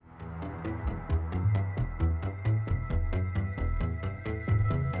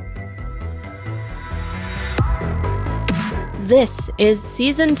This is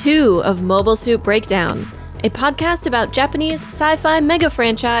Season 2 of Mobile Suit Breakdown, a podcast about Japanese sci-fi mega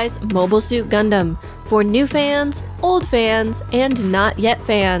franchise Mobile Suit Gundam for new fans, old fans, and not yet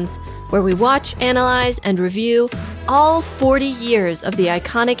fans, where we watch, analyze, and review all 40 years of the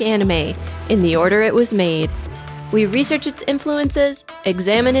iconic anime in the order it was made. We research its influences,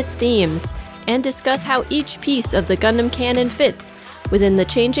 examine its themes, and discuss how each piece of the Gundam canon fits within the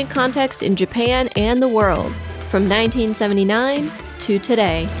changing context in Japan and the world, from 1979 to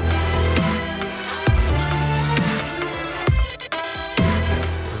today.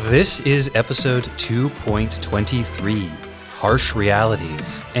 This is episode 2.23, Harsh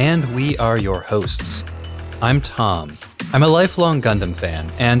Realities, and we are your hosts. I'm Tom. I'm a lifelong Gundam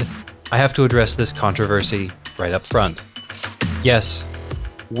fan, and I have to address this controversy right up front. Yes,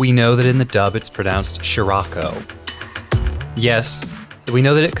 we know that in the dub it's pronounced Shirako. Yes, we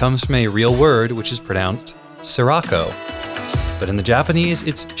know that it comes from a real word which is pronounced Sirocco. But in the Japanese,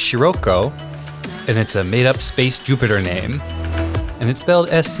 it's Shiroko, and it's a made-up space Jupiter name, and it's spelled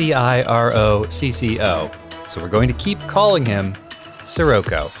S-C-I-R-O-C-C-O. So we're going to keep calling him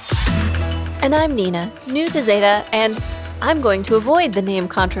Sirocco. And I'm Nina, new to Zeta, and I'm going to avoid the name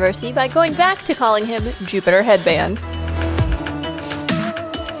controversy by going back to calling him Jupiter Headband.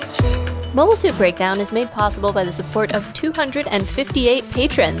 Mobile Suit Breakdown is made possible by the support of 258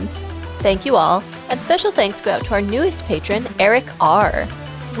 patrons. Thank you all, and special thanks go out to our newest patron, Eric R.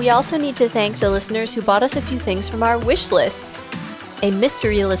 We also need to thank the listeners who bought us a few things from our wish list. A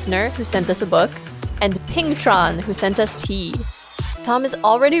mystery listener who sent us a book, and Pingtron who sent us tea. Tom is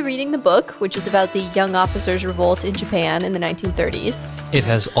already reading the book, which is about the young officers' revolt in Japan in the 1930s. It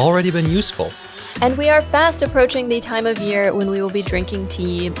has already been useful. And we are fast approaching the time of year when we will be drinking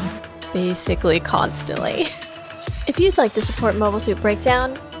tea basically constantly. If you'd like to support Mobile Suit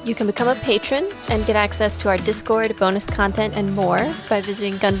Breakdown, you can become a patron and get access to our Discord, bonus content, and more by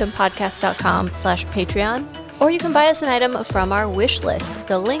visiting GundamPodcast.com/Patreon. Or you can buy us an item from our wish list.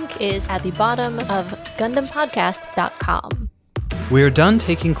 The link is at the bottom of GundamPodcast.com. We're done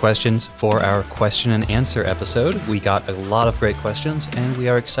taking questions for our question and answer episode. We got a lot of great questions, and we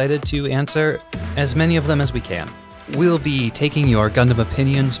are excited to answer as many of them as we can. We'll be taking your Gundam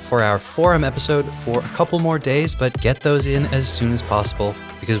opinions for our forum episode for a couple more days, but get those in as soon as possible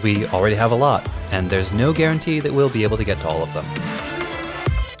because we already have a lot, and there's no guarantee that we'll be able to get to all of them.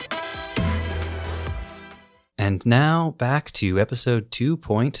 And now, back to episode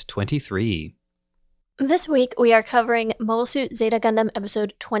 2.23. This week, we are covering Mobile Suit Zeta Gundam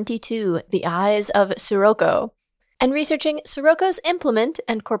episode 22, The Eyes of Sirocco, and researching Sirocco's implement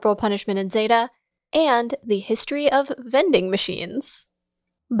and corporal punishment in Zeta, and the history of vending machines.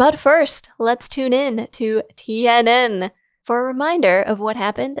 But first, let's tune in to TNN for a reminder of what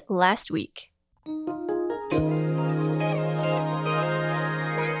happened last week.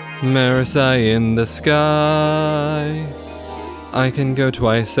 Marisai in the sky, I can go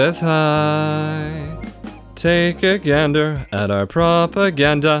twice as high. Take a gander at our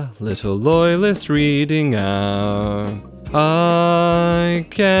propaganda, little loyalist reading out. I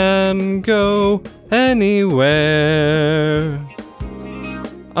can go anywhere.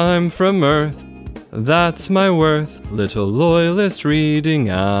 I'm from Earth, that's my worth, little loyalist reading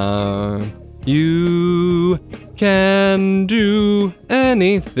out. You can do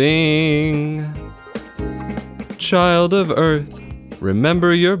anything. Child of Earth,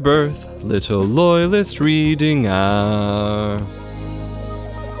 remember your birth, little loyalist reading out.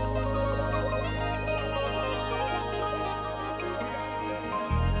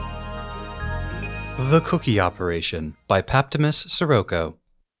 The Cookie Operation by Paptimus Sirocco.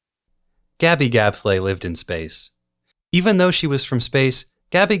 Gabby Gabflay lived in space. Even though she was from space,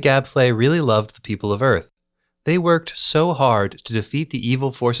 Gabby Gabflay really loved the people of Earth. They worked so hard to defeat the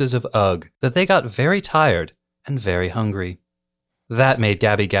evil forces of Ugg that they got very tired and very hungry. That made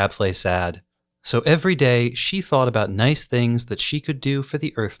Gabby Gabflay sad. So every day she thought about nice things that she could do for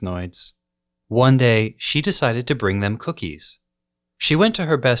the Earthnoids. One day she decided to bring them cookies. She went to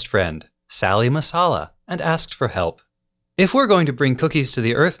her best friend, Sally Masala, and asked for help. If we're going to bring cookies to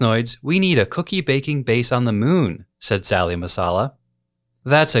the Earthnoids, we need a cookie baking base on the moon, said Sally Masala.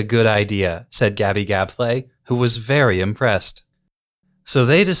 That's a good idea, said Gabby Gabflay, who was very impressed. So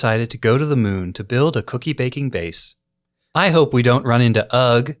they decided to go to the moon to build a cookie baking base. I hope we don't run into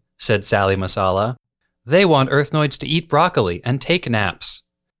Ugg, said Sally Masala. They want Earthnoids to eat broccoli and take naps.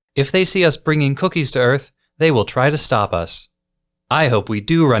 If they see us bringing cookies to Earth, they will try to stop us. I hope we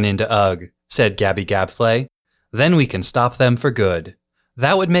do run into Ugg, said Gabby Gabflay. Then we can stop them for good.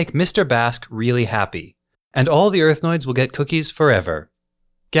 That would make Mr. Bask really happy, and all the Earthnoids will get cookies forever.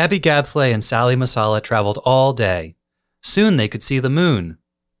 Gabby Gabflay and Sally Masala traveled all day. Soon they could see the moon.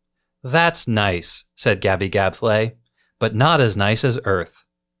 That's nice, said Gabby Gabflay, but not as nice as Earth.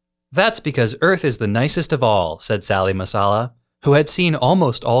 That's because Earth is the nicest of all, said Sally Masala, who had seen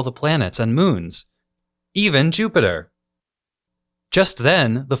almost all the planets and moons, even Jupiter. Just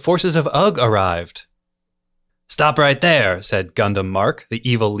then, the forces of Ugg arrived. Stop right there, said Gundam Mark, the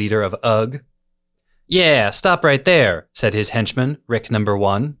evil leader of Ugg. Yeah, stop right there, said his henchman, Rick No.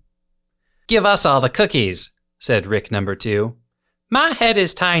 1. Give us all the cookies, said Rick No. 2. My head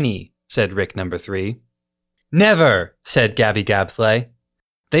is tiny, said Rick No. 3. Never, said Gabby Gabflay.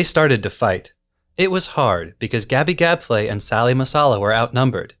 They started to fight. It was hard because Gabby Gabflay and Sally Masala were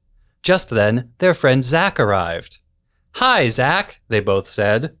outnumbered. Just then, their friend Zack arrived. Hi, Zack, they both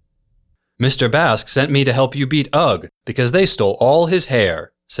said. Mr. Bask sent me to help you beat Ugg because they stole all his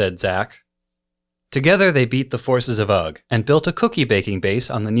hair, said Zack. Together they beat the forces of Ugg and built a cookie baking base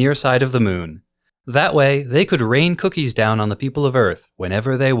on the near side of the moon. That way, they could rain cookies down on the people of Earth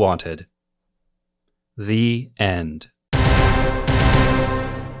whenever they wanted. The end.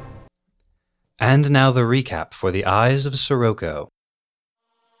 And now the recap for the eyes of Sirocco.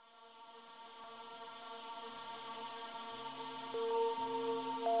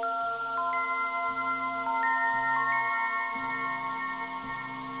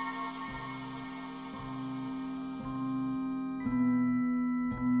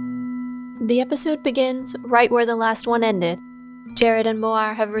 The episode begins right where the last one ended. Jared and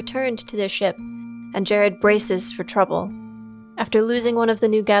Moar have returned to their ship, and Jared braces for trouble. After losing one of the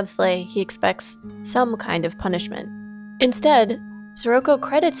new Gabflay, he expects some kind of punishment. Instead, Sirocco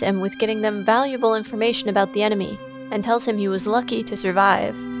credits him with getting them valuable information about the enemy, and tells him he was lucky to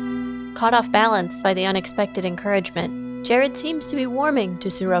survive. Caught off balance by the unexpected encouragement, Jared seems to be warming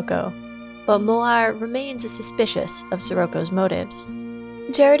to Sirocco, but Moar remains suspicious of Sirocco's motives.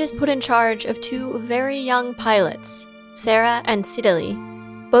 Jared is put in charge of two very young pilots, Sarah and Siddeley,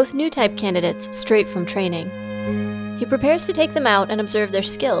 both new type candidates straight from training. He prepares to take them out and observe their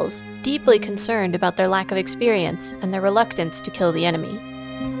skills, deeply concerned about their lack of experience and their reluctance to kill the enemy.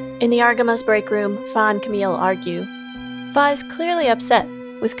 In the Argama's break room, Fa and Camille argue. Fa is clearly upset,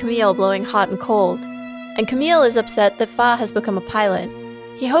 with Camille blowing hot and cold, and Camille is upset that Fa has become a pilot.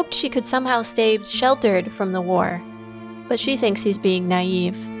 He hoped she could somehow stay sheltered from the war, but she thinks he's being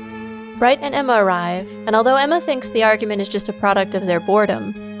naive. Bright and Emma arrive, and although Emma thinks the argument is just a product of their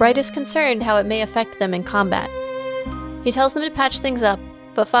boredom, Bright is concerned how it may affect them in combat. He tells them to patch things up,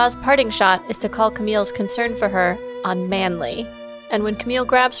 but Fa's parting shot is to call Camille's concern for her unmanly, and when Camille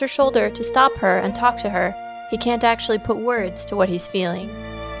grabs her shoulder to stop her and talk to her, he can't actually put words to what he's feeling.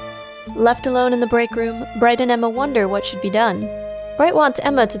 Left alone in the break room, Bright and Emma wonder what should be done. Bright wants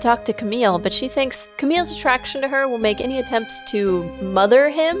Emma to talk to Camille, but she thinks Camille's attraction to her will make any attempts to mother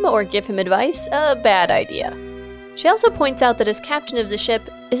him or give him advice a bad idea. She also points out that as captain of the ship,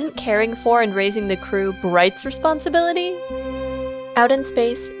 isn't caring for and raising the crew Bright's responsibility? Out in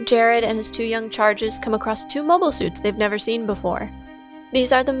space, Jared and his two young charges come across two mobile suits they've never seen before.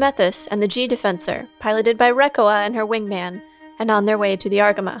 These are the Methus and the G-Defensor, piloted by Rekoa and her wingman, and on their way to the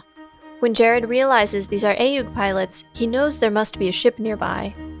Argama. When Jared realizes these are Ayug pilots, he knows there must be a ship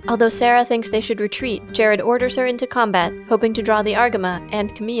nearby. Although Sarah thinks they should retreat, Jared orders her into combat, hoping to draw the Argama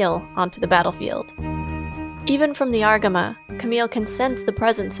and Camille onto the battlefield. Even from the Argama, Camille can sense the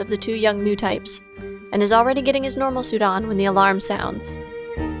presence of the two young new types, and is already getting his normal suit on when the alarm sounds.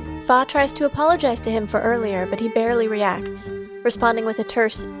 Fa tries to apologize to him for earlier, but he barely reacts, responding with a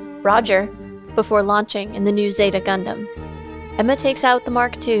terse, "Roger," before launching in the new Zeta Gundam. Emma takes out the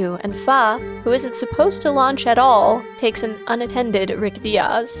Mark II, and Fa, who isn't supposed to launch at all, takes an unattended Rick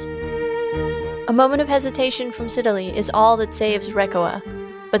Diaz. A moment of hesitation from Siddeley is all that saves Rekoa,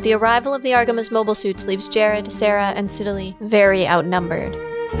 but the arrival of the Argama's mobile suits leaves Jared, Sarah, and Siddeley very outnumbered.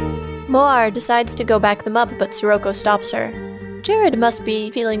 Moar decides to go back them up, but Sirocco stops her. Jared must be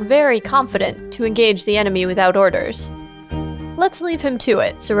feeling very confident to engage the enemy without orders. "Let's leave him to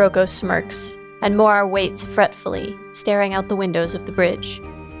it," Sirocco smirks, and Moar waits fretfully, staring out the windows of the bridge.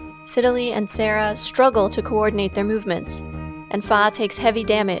 Siddeley and Sarah struggle to coordinate their movements, and Fa takes heavy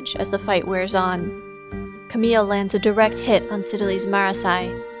damage as the fight wears on. Camille lands a direct hit on Siddeley's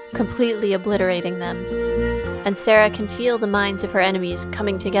Marasai, completely obliterating them. And Sarah can feel the minds of her enemies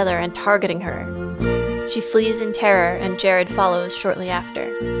coming together and targeting her. She flees in terror, and Jared follows shortly after.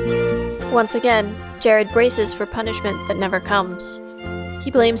 Once again, Jared braces for punishment that never comes.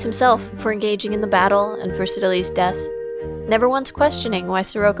 He blames himself for engaging in the battle and for Siddeley's death, never once questioning why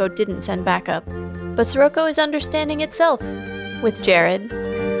Sirocco didn't send backup. But Sirocco is understanding itself with Jared.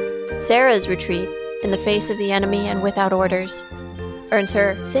 Sarah's retreat, in the face of the enemy and without orders, earns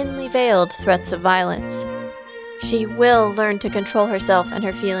her thinly veiled threats of violence. She will learn to control herself and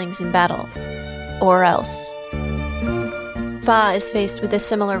her feelings in battle. Or else. Fa is faced with a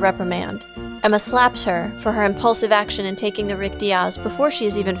similar reprimand. Emma slaps her for her impulsive action in taking the Rick Diaz before she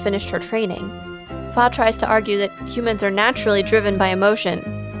has even finished her training. Fa tries to argue that humans are naturally driven by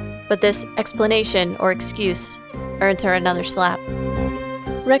emotion, but this explanation or excuse earns her another slap.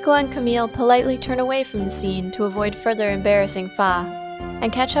 Rekoa and Camille politely turn away from the scene to avoid further embarrassing Fa,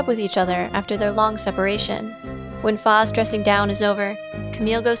 and catch up with each other after their long separation. When Fa's dressing down is over,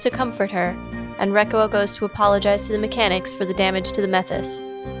 Camille goes to comfort her, and Rekoa goes to apologize to the mechanics for the damage to the Methus,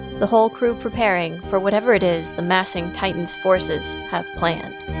 the whole crew preparing for whatever it is the massing Titan's forces have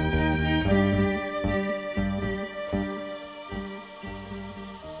planned.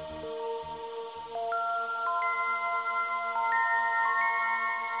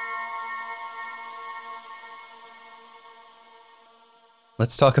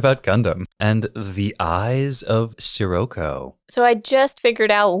 Let's talk about Gundam and the eyes of Sirocco. So I just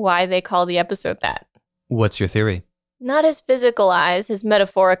figured out why they call the episode that. What's your theory? Not his physical eyes, his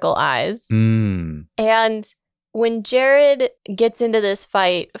metaphorical eyes. And when Jared gets into this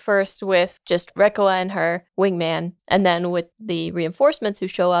fight, first with just Rekoa and her wingman, and then with the reinforcements who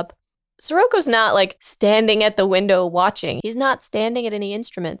show up, Sirocco's not like standing at the window watching. He's not standing at any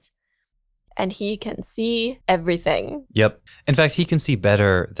instruments. And he can see everything. Yep. In fact, he can see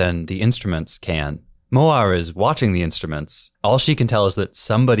better than the instruments can. Moar is watching the instruments. All she can tell is that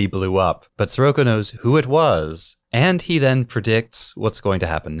somebody blew up, but Sirocco knows who it was, and he then predicts what's going to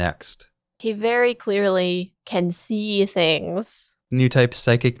happen next. He very clearly can see things. New type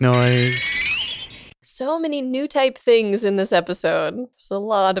psychic noise. So many new type things in this episode. There's a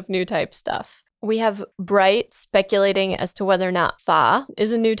lot of new type stuff. We have Bright speculating as to whether or not Fa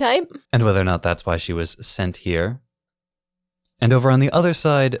is a new type. And whether or not that's why she was sent here. And over on the other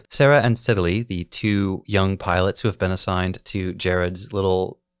side, Sarah and Sidley, the two young pilots who have been assigned to Jared's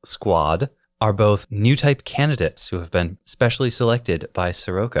little squad, are both new type candidates who have been specially selected by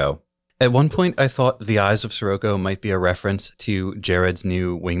Sirocco. At one point, I thought the eyes of Sirocco might be a reference to Jared's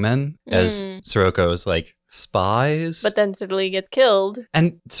new wingmen, as Sirocco's like spies. But then Sidley gets killed.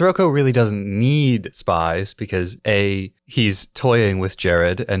 And Sirocco really doesn't need spies because A, he's toying with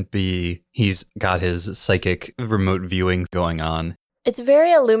Jared, and B, he's got his psychic remote viewing going on. It's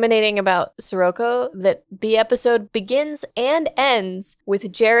very illuminating about Sirocco that the episode begins and ends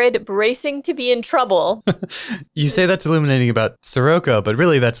with Jared bracing to be in trouble. You say that's illuminating about Sirocco, but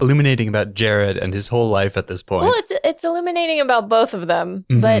really that's illuminating about Jared and his whole life at this point. Well, it's illuminating about both of them.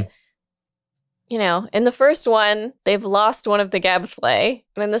 But, you know, in the first one, they've lost one of the Gabflay.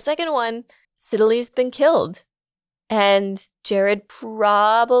 And in the second one, Sidley's been killed. And Jared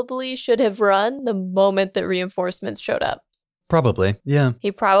probably should have run the moment that reinforcements showed up. Probably, yeah. He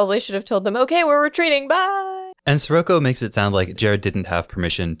probably should have told them, okay, we're retreating, bye. And Sirocco makes it sound like Jared didn't have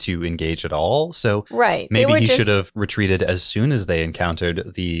permission to engage at all, so right. Maybe he should have retreated as soon as they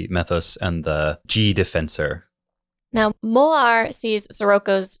encountered the Methus and the G Defensor. Now, Moar sees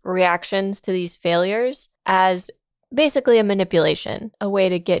Sirocco's reactions to these failures as basically a manipulation, a way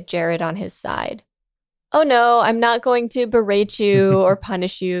to get Jared on his side. Oh no, I'm not going to berate you or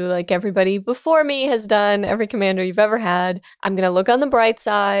punish you like everybody before me has done, every commander you've ever had. I'm going to look on the bright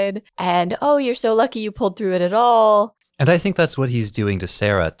side and, oh, you're so lucky you pulled through it at all. And I think that's what he's doing to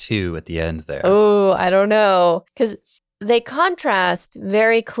Sarah, too, at the end there. Oh, I don't know. Because they contrast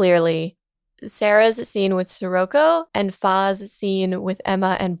very clearly Sarah's scene with Sirocco and Fa's scene with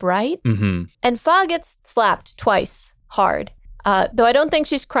Emma and Bright. And Fa gets slapped twice hard. Though I don't think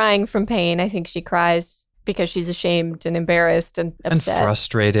she's crying from pain. I think she cries because she's ashamed and embarrassed and upset. And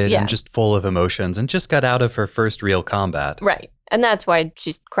frustrated and just full of emotions and just got out of her first real combat. Right. And that's why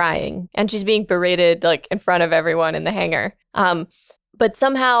she's crying. And she's being berated like in front of everyone in the hangar. But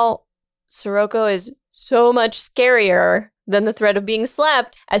somehow Sirocco is so much scarier than the threat of being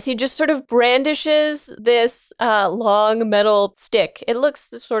slapped as he just sort of brandishes this long metal stick. It looks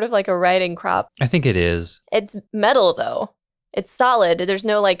sort of like a riding crop. I think it is. It's metal, though. It's solid. There's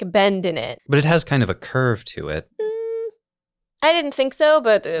no, like, bend in it. But it has kind of a curve to it. I didn't think so,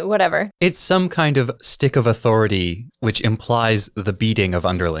 but whatever. It's some kind of stick of authority, which implies the beating of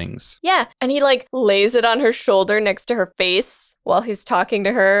underlings. Yeah, and he, like, lays it on her shoulder next to her face while he's talking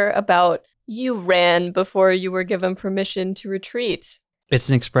to her about, you ran before you were given permission to retreat. It's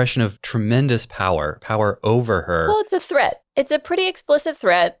an expression of tremendous power over her. Well, it's a threat. It's a pretty explicit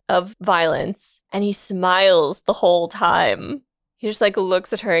threat of violence. And he smiles the whole time. He just like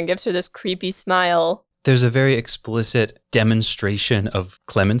looks at her and gives her this creepy smile. There's a very explicit demonstration of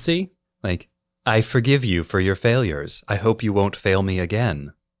clemency. Like, I forgive you for your failures. I hope you won't fail me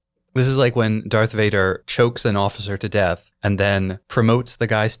again. This is like when Darth Vader chokes an officer to death and then promotes the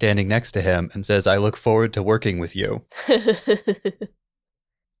guy standing next to him and says, "I look forward to working with you."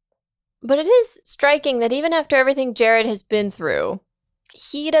 But it is striking that even after everything Jared has been through,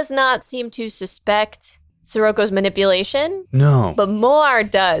 he does not seem to suspect Siroko's manipulation. No. But Moar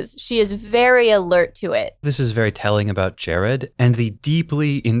does. She is very alert to it. This is very telling about Jared and the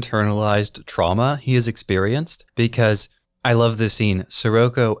deeply internalized trauma he has experienced, because I love this scene.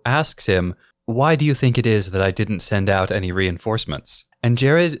 Siroko asks him, "Why do you think it is that I didn't send out any reinforcements?" And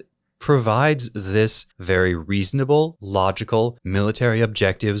Jared provides this very reasonable, logical, military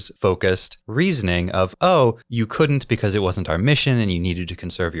objectives focused reasoning of, oh, you couldn't because it wasn't our mission and you needed to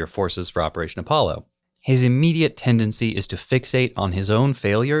conserve your forces for Operation Apollo. His immediate tendency is to fixate on his own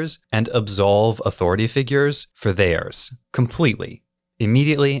failures and absolve authority figures for theirs, completely,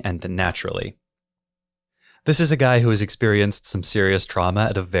 immediately and naturally. This is a guy who has experienced some serious trauma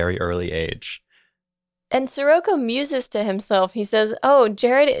at a very early age. And Siroko muses to himself. He says, oh,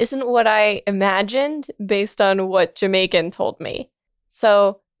 Jared isn't what I imagined based on what Jamaican told me.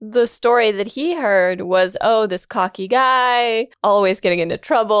 So the story that he heard was, oh, this cocky guy, always getting into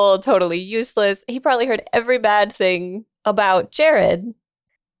trouble, totally useless. He probably heard every bad thing about Jared.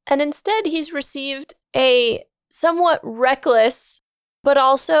 And instead, he's received a somewhat reckless, but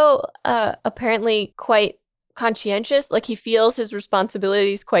also apparently quite conscientious, like he feels his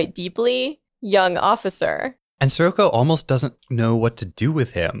responsibilities quite deeply, young officer. And Siroko almost doesn't know what to do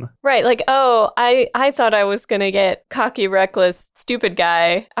with him. Right, like, oh, I thought I was gonna get cocky, reckless, stupid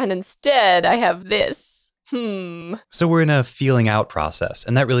guy, and instead I have this. So we're in a feeling out process,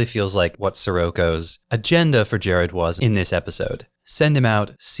 and that really feels like what Siroko's agenda for Jared was in this episode. Send him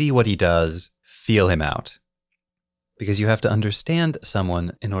out, see what he does, feel him out. Because you have to understand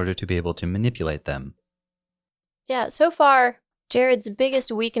someone in order to be able to manipulate them. Yeah, so far, Jared's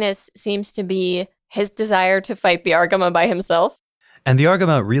biggest weakness seems to be his desire to fight the Argama by himself. And the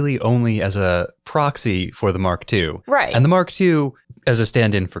Argama really only as a proxy for the Mark II. Right. And the Mark II as a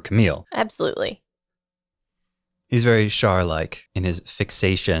stand-in for Camille. Absolutely. He's very Char-like in his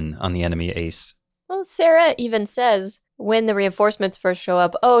fixation on the enemy ace. Well, Sarah even says, when the reinforcements first show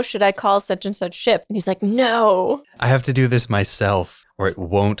up, oh, should I call such and such ship? And he's like, no. I have to do this myself, or it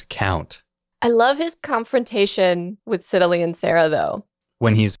won't count. I love his confrontation with Siddeley and Sarah, though.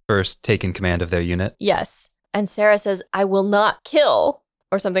 When he's first taken command of their unit? Yes. And Sarah says, I will not kill,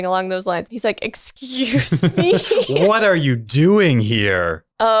 or something along those lines. He's like, excuse me? What are you doing here?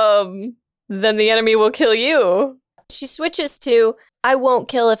 Then the enemy will kill you. She switches to, I won't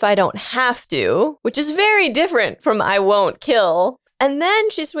kill if I don't have to, which is very different from I won't kill. And then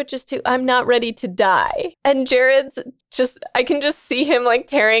she switches to, I'm not ready to die. And Jared's just, I can just see him like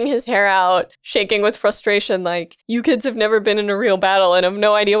tearing his hair out, shaking with frustration, like, you kids have never been in a real battle and have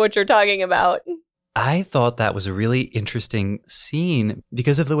no idea what you're talking about. I thought that was a really interesting scene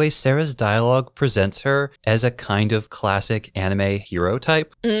because of the way Sarah's dialogue presents her as a kind of classic anime hero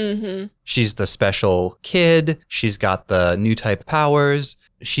type. Mm-hmm. She's the special kid. She's got the new type powers.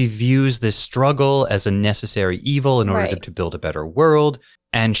 She views this struggle as a necessary evil in order to build a better world.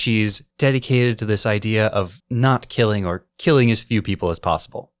 And she's dedicated to this idea of not killing or killing as few people as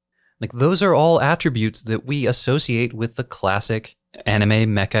possible. Like, those are all attributes that we associate with the classic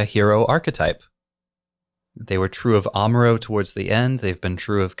anime mecha hero archetype. They were true of Amuro towards the end. They've been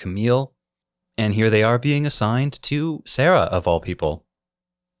true of Camille. And here they are being assigned to Sarah, of all people.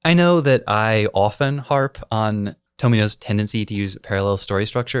 I know that I often harp on Tomino's tendency to use parallel story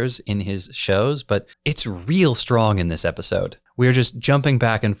structures in his shows, but it's real strong in this episode. We're just jumping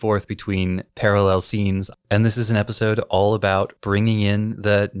back and forth between parallel scenes, and this is an episode all about bringing in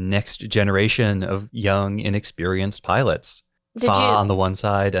the next generation of young, inexperienced pilots. Fa on the one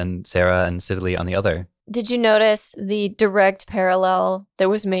side and Sarah and Siddeley on the other. Did you notice the direct parallel that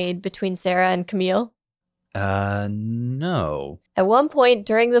was made between Sarah and Camille? No. At one point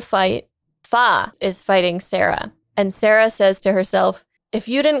during the fight, Fa is fighting Sarah. And Sarah says to herself, if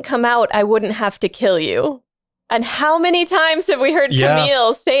you didn't come out, I wouldn't have to kill you. And how many times have we heard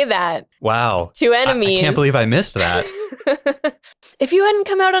Camille say that? Wow. To enemies. I can't believe I missed that. If you hadn't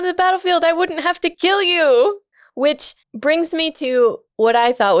come out on the battlefield, I wouldn't have to kill you. Which brings me to what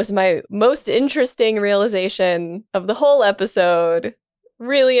I thought was my most interesting realization of the whole episode.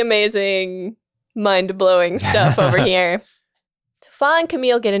 Really amazing, mind-blowing stuff over here. Fa and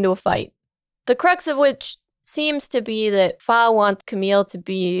Camille get into a fight. The crux of which seems to be that Fa wants Camille to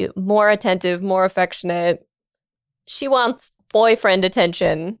be more attentive, more affectionate. She wants boyfriend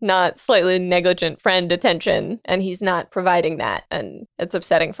attention, not slightly negligent friend attention, and he's not providing that, and it's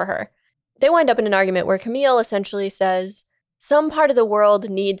upsetting for her. They wind up in an argument where Camille essentially says, some part of the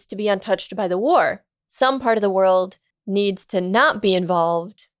world needs to be untouched by the war. Some part of the world needs to not be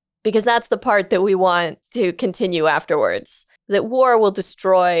involved because that's the part that we want to continue afterwards. That war will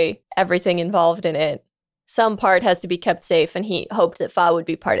destroy everything involved in it. Some part has to be kept safe, and he hoped that Fa would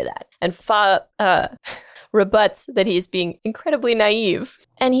be part of that. And Fa rebuts that he's being incredibly naive.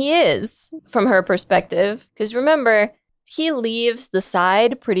 And he is, from her perspective, because remember, he leaves the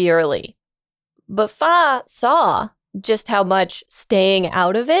side pretty early. But Fa saw just how much staying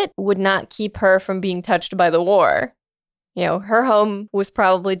out of it would not keep her from being touched by the war. You know, her home was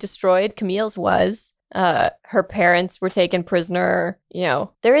probably destroyed. Camille's was. Her parents were taken prisoner. You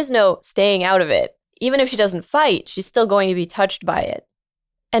know, there is no staying out of it. Even if she doesn't fight, she's still going to be touched by it.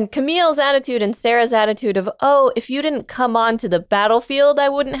 And Camille's attitude and Sarah's attitude of, oh, if you didn't come onto the battlefield, I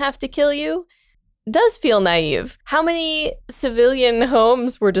wouldn't have to kill you, does feel naive. How many civilian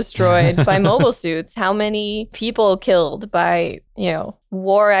homes were destroyed by mobile suits? How many people killed by,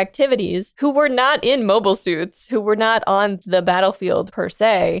 war activities who were not in mobile suits, who were not on the battlefield per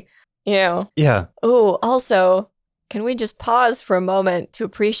se? Yeah. Oh, also, can we just pause for a moment to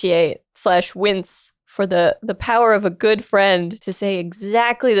appreciate / wince for the power of a good friend to say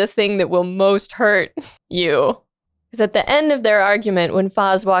exactly the thing that will most hurt you? Because at the end of their argument, when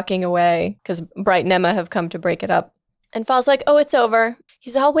Fa's walking away, because Bright and Emma have come to break it up, and Fa's like, oh, it's over.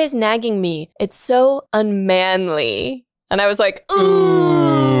 He's always nagging me. It's so unmanly. And I was like,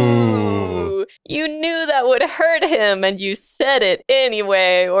 ooh, you knew that would hurt him, and you said it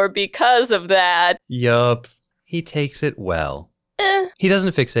anyway, or because of that. Yup. He takes it well. He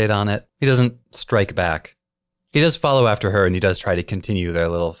doesn't fixate on it. He doesn't strike back. He does follow after her, and he does try to continue their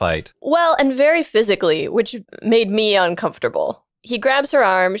little fight. Well, and very physically, which made me uncomfortable. He grabs her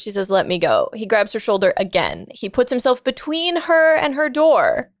arm. She says, let me go. He grabs her shoulder again. He puts himself between her and her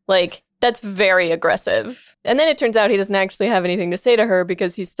door. Like, that's very aggressive. And then it turns out he doesn't actually have anything to say to her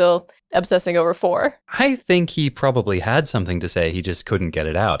because he's still obsessing over 4. I think he probably had something to say. He just couldn't get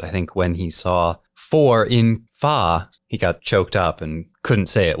it out. I think when he saw 4 in Fa, he got choked up and couldn't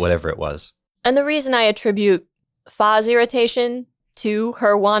say it, whatever it was. And the reason I attribute Fa's irritation to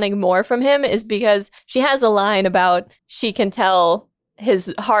her wanting more from him is because she has a line about she can tell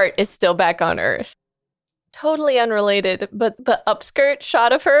his heart is still back on Earth. Totally unrelated, but the upskirt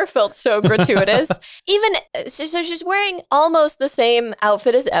shot of her felt so gratuitous. So she's wearing almost the same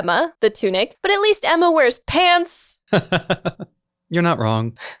outfit as Emma, the tunic, but at least Emma wears pants. You're not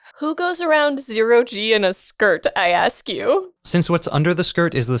wrong. Who goes around 0G in a skirt, I ask you? Since what's under the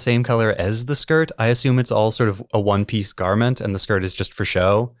skirt is the same color as the skirt, I assume it's all sort of a one-piece garment, and the skirt is just for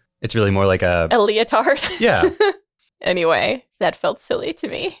show. It's really more like a leotard. Yeah. Anyway, that felt silly to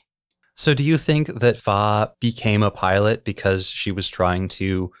me. So do you think that Fa became a pilot because she was trying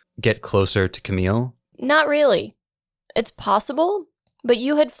to get closer to Camille? Not really. It's possible, but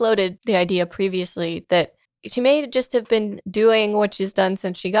you had floated the idea previously that she may just have been doing what she's done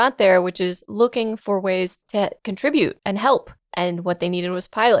since she got there, which is looking for ways to contribute and help. And what they needed was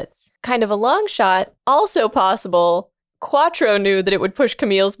pilots. Kind of a long shot. Also possible, Quattro knew that it would push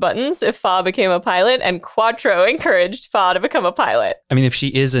Camille's buttons if Fa became a pilot, and Quattro encouraged Fa to become a pilot. I mean, if she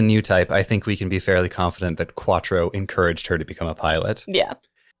is a new type, I think we can be fairly confident that Quattro encouraged her to become a pilot. Yeah.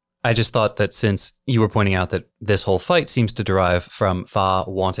 I just thought that since you were pointing out that this whole fight seems to derive from Fa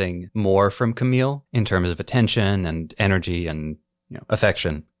wanting more from Camille in terms of attention and energy and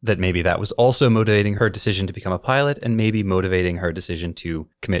affection, that maybe that was also motivating her decision to become a pilot and maybe motivating her decision to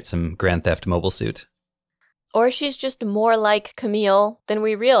commit some Grand Theft Mobile Suit. Or she's just more like Camille than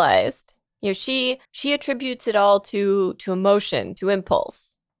we realized. She attributes it all to emotion, to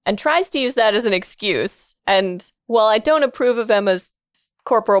impulse, and tries to use that as an excuse. And while I don't approve of Emma's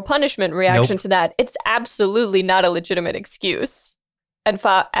corporal punishment reaction to that, it's absolutely not a legitimate excuse. And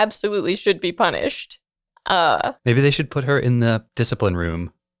Fa absolutely should be punished. Maybe they should put her in the discipline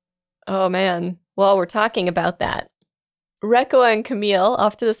room. Oh man. Well, we're talking about that. Recco and Camille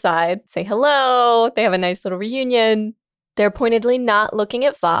off to the side say hello. They have a nice little reunion. They're pointedly not looking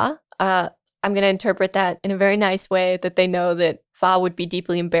at Fa. I'm going to interpret that in a very nice way, that they know that Fa would be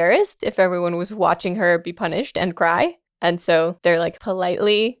deeply embarrassed if everyone was watching her be punished and cry. And so they're like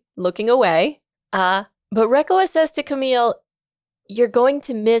politely looking away. But Recco says to Camille, you're going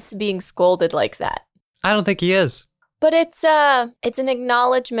to miss being scolded like that. I don't think he is. But it's an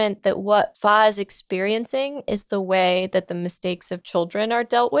acknowledgement that what Fa is experiencing is the way that the mistakes of children are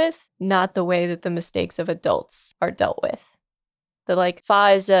dealt with, not the way that the mistakes of adults are dealt with. That Fa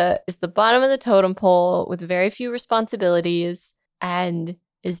is the bottom of the totem pole with very few responsibilities and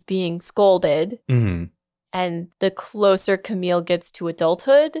is being scolded. Mm-hmm. And the closer Camille gets to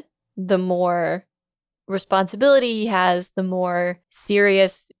adulthood, the more responsibility he has, the more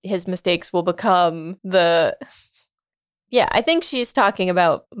serious his mistakes will become. Yeah, I think she's talking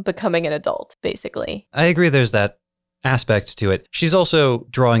about becoming an adult, basically. I agree there's that aspect to it. She's also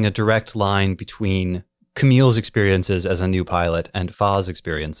drawing a direct line between Camille's experiences as a new pilot and Fa's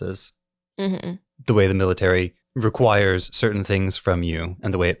experiences. Mm-hmm. The way the military requires certain things from you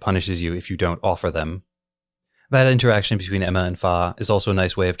and the way it punishes you if you don't offer them. That interaction between Emma and Fa is also a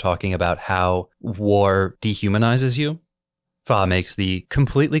nice way of talking about how war dehumanizes you. Fa makes the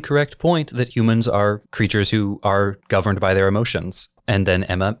completely correct point that humans are creatures who are governed by their emotions. And then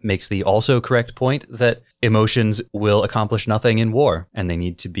Emma makes the also correct point that emotions will accomplish nothing in war and they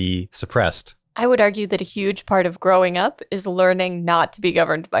need to be suppressed. I would argue that a huge part of growing up is learning not to be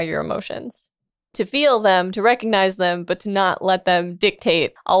governed by your emotions. To feel them, to recognize them, but to not let them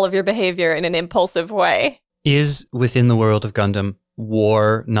dictate all of your behavior in an impulsive way. Is, within the world of Gundam,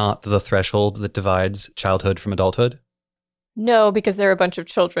 war not the threshold that divides childhood from adulthood? No, because there are a bunch of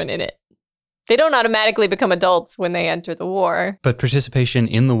children in it. They don't automatically become adults when they enter the war. But participation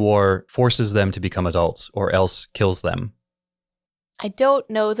in the war forces them to become adults, or else kills them. I don't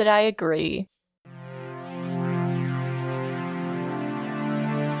know that I agree.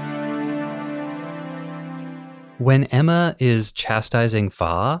 When Emma is chastising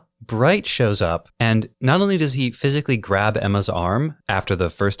Fa, Bright shows up, and not only does he physically grab Emma's arm after the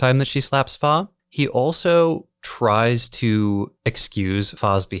first time that she slaps Fa, he also tries to excuse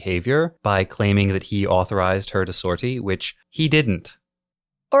Fa's behavior by claiming that he authorized her to sortie, which he didn't.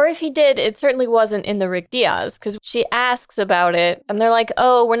 Or if he did, it certainly wasn't in the Rick Diaz, because she asks about it, and they're like,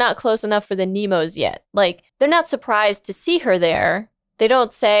 oh, we're not close enough for the Nemos yet. Like, they're not surprised to see her there. They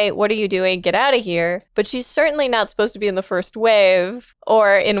don't say, what are you doing? Get out of here. But she's certainly not supposed to be in the first wave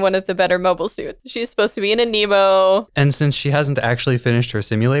or in one of the better mobile suits. She's supposed to be in a Nemo. And since she hasn't actually finished her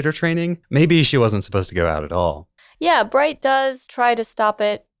simulator training, maybe she wasn't supposed to go out at all. Yeah, Bright does try to stop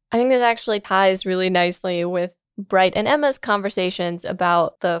it. I think this actually ties really nicely with Bright and Emma's conversations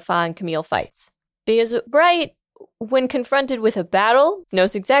about the Fa and Camille fights. Because Bright, when confronted with a battle,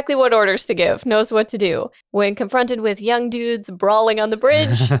 knows exactly what orders to give, knows what to do. When confronted with young dudes brawling on the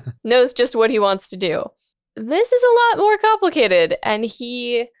bridge, knows just what he wants to do. This is a lot more complicated, and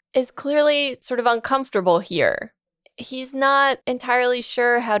he is clearly sort of uncomfortable here. He's not entirely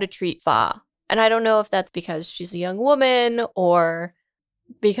sure how to treat Fa. And I don't know if that's because she's a young woman or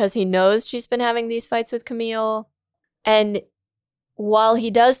because he knows she's been having these fights with Camille. And while he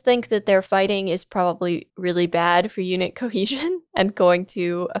does think that their fighting is probably really bad for unit cohesion and going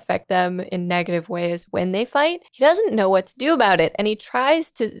to affect them in negative ways when they fight, he doesn't know what to do about it. And he tries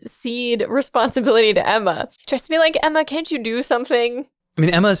to cede responsibility to Emma. He tries to be like, Emma, can't you do something? I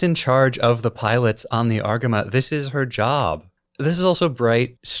mean, Emma's in charge of the pilots on the Argama. This is her job. This is also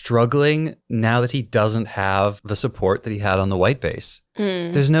Bright struggling now that he doesn't have the support that he had on the White Base.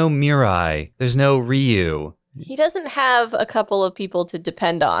 There's no Mirai. There's no Ryu. He doesn't have a couple of people to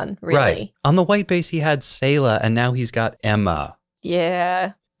depend on, really. Right. On the White Base, he had Sayla, and now he's got Emma.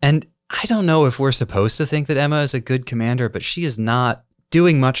 Yeah. And I don't know if we're supposed to think that Emma is a good commander, but she is not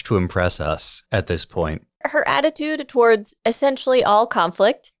doing much to impress us at this point. Her attitude towards essentially all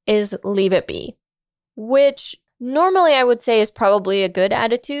conflict is leave it be, which normally I would say is probably a good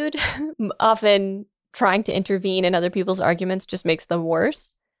attitude. Often trying to intervene in other people's arguments just makes them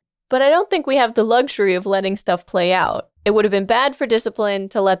worse. But I don't think we have the luxury of letting stuff play out. It would have been bad for discipline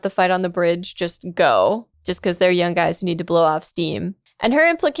to let the fight on the bridge just go, just because they're young guys who need to blow off steam. And her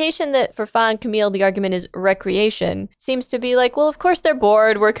implication that for Fa and Camille the argument is recreation seems to be like, well, of course they're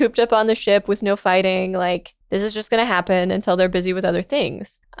bored. We're cooped up on the ship with no fighting. Like, this is just going to happen until they're busy with other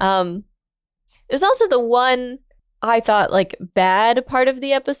things. There's also the one, I thought, like, bad part of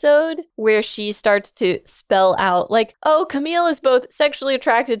the episode where she starts to spell out, like, oh, Camille is both sexually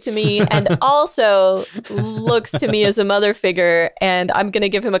attracted to me and also looks to me as a mother figure, and I'm going to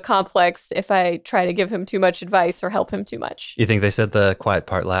give him a complex if I try to give him too much advice or help him too much. You think they said the quiet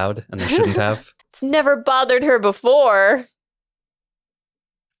part loud and they shouldn't have? It's never bothered her before.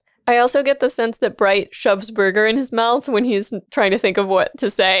 I also get the sense that Bright shoves burger in his mouth when he's trying to think of what to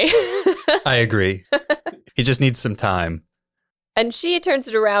say. I agree. He just needs some time. And she turns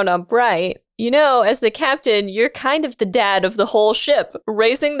it around on Bright. You know, as the captain, you're kind of the dad of the whole ship.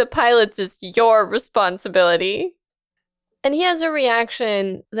 Raising the pilots is your responsibility. And he has a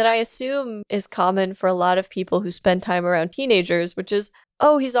reaction that I assume is common for a lot of people who spend time around teenagers, which is,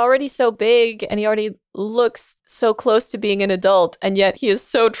 oh, he's already so big and he already looks so close to being an adult, and yet he is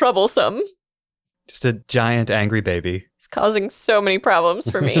so troublesome. Just a giant angry baby. He's causing so many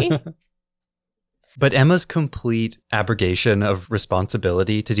problems for me. But Emma's complete abrogation of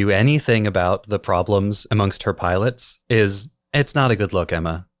responsibility to do anything about the problems amongst her pilots it's not a good look,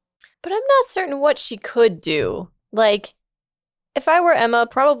 Emma. But I'm not certain what she could do. Like, if I were Emma,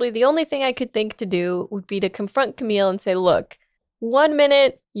 probably the only thing I could think to do would be to confront Camille and say, look, 1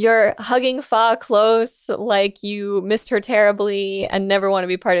 minute you're hugging Fa close like you missed her terribly and never want to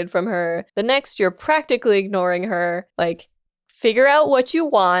be parted from her. The next you're practically ignoring her. Like, figure out what you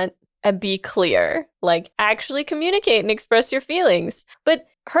want and be clear. Like, actually communicate and express your feelings. But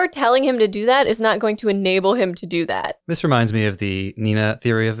her telling him to do that is not going to enable him to do that. This reminds me of the Nina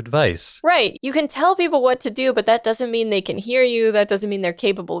theory of advice. Right. You can tell people what to do, but that doesn't mean they can hear you. That doesn't mean they're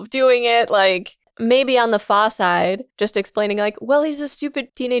capable of doing it. Like, maybe on the Fa side, just explaining like, well, he's a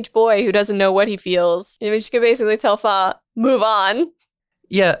stupid teenage boy who doesn't know what he feels. You know, she could basically tell Fa, move on.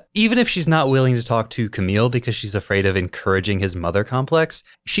 Yeah, even if she's not willing to talk to Camille because she's afraid of encouraging his mother complex,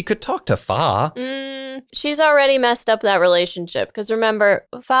 she could talk to Fa. She's already messed up that relationship. Because remember,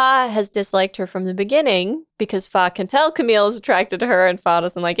 Fa has disliked her from the beginning because Fa can tell Camille is attracted to her and Fa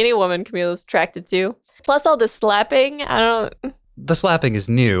doesn't like any woman Camille is attracted to. Plus all the slapping, The slapping is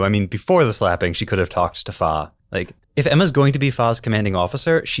new. I mean, before the slapping, she could have talked to Fa. Like, if Emma's going to be Fa's commanding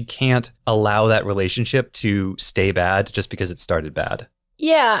officer, she can't allow that relationship to stay bad just because it started bad.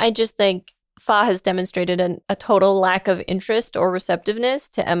 Yeah, I just think Fa has demonstrated a total lack of interest or receptiveness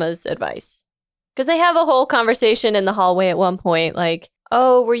to Emma's advice. Because they have a whole conversation in the hallway at one point, like,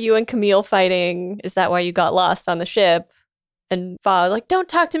 oh, were you and Camille fighting? Is that why you got lost on the ship? And Fa, like, don't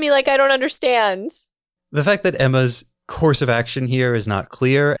talk to me like I don't understand. The fact that Emma's course of action here is not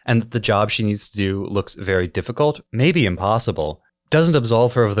clear and that the job she needs to do looks very difficult, maybe impossible, doesn't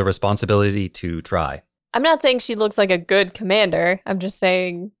absolve her of the responsibility to try. I'm not saying she looks like a good commander. I'm just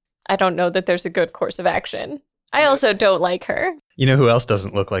saying I don't know that there's a good course of action. I also don't like her. You know who else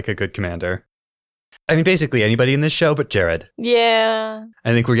doesn't look like a good commander? I mean, basically anybody in this show but Jared. Yeah.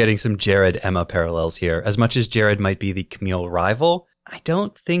 I think we're getting some Jared-Emma parallels here. As much as Jared might be the Camille rival, I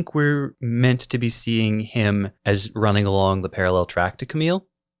don't think we're meant to be seeing him as running along the parallel track to Camille.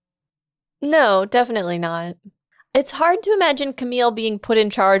 No, definitely not. It's hard to imagine Camille being put in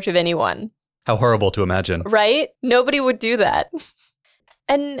charge of anyone. How horrible to imagine. Right? Nobody would do that.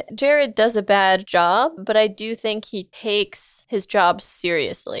 And Jared does a bad job, but I do think he takes his job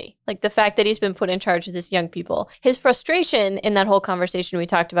seriously. Like the fact that he's been put in charge of this young people. His frustration in that whole conversation we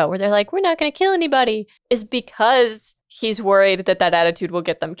talked about where they're like, we're not going to kill anybody, is because he's worried that that attitude will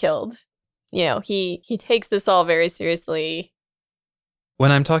get them killed. You know, he takes this all very seriously.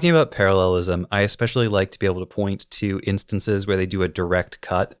 When I'm talking about parallelism, I especially like to be able to point to instances where they do a direct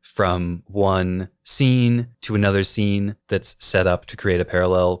cut from one scene to another scene that's set up to create a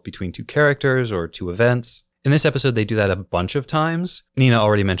parallel between two characters or two events. In this episode, they do that a bunch of times. Nina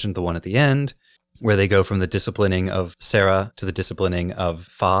already mentioned the one at the end, where they go from the disciplining of Sarah to the disciplining of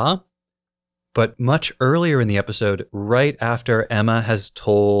Fa. But much earlier in the episode, right after Emma has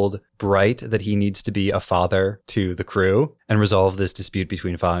told Bright that he needs to be a father to the crew and resolve this dispute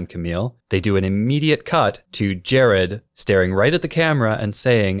between Fa and Camille, they do an immediate cut to Jared staring right at the camera and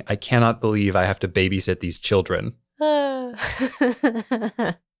saying, I cannot believe I have to babysit these children.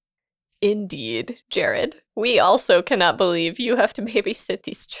 Indeed, Jared. We also cannot believe you have to babysit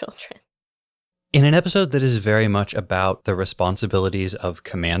these children. In an episode that is very much about the responsibilities of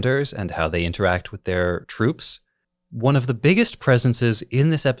commanders and how they interact with their troops, one of the biggest presences in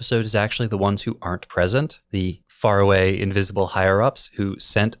this episode is actually the ones who aren't present, the faraway, invisible higher-ups who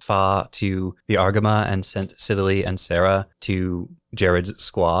sent Fa to the Argama and sent Siddeley and Sarah to Jared's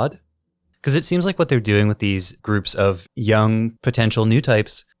squad. Because it seems like what they're doing with these groups of young potential new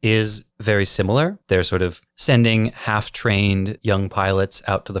types is very similar. They're sort of sending half-trained young pilots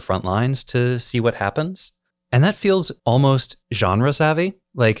out to the front lines to see what happens. And that feels almost genre savvy.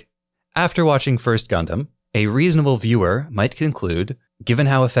 Like, after watching First Gundam, a reasonable viewer might conclude, given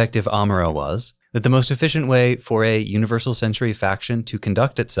how effective Amuro was, that the most efficient way for a Universal Century faction to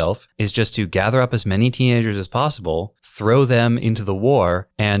conduct itself is just to gather up as many teenagers as possible, throw them into the war,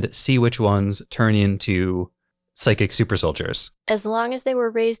 and see which ones turn into psychic super soldiers. As long as they were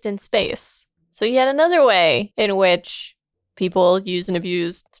raised in space. So yet another way in which people use and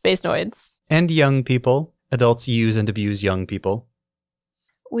abuse space noids. And young people. Adults use and abuse young people.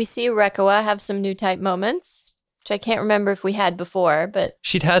 We see Rekoa have some new type moments, which I can't remember if we had before, but...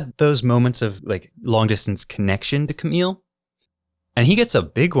 She'd had those moments of, like, long-distance connection to Camille. And he gets a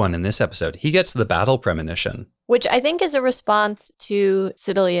big one in this episode. He gets the battle premonition. Which I think is a response to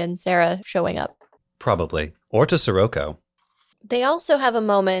Siddeley and Sarah showing up. Probably. Or to Sirocco. They also have a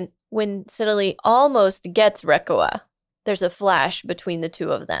moment when Siddeley almost gets Rekoa. There's a flash between the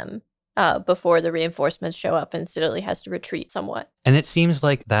two of them. before the reinforcements show up and Siddeley has to retreat somewhat. And it seems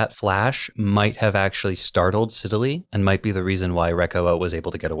like that flash might have actually startled Siddeley and might be the reason why Rekoa was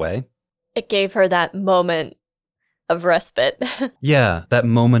able to get away. It gave her that moment of respite. Yeah, that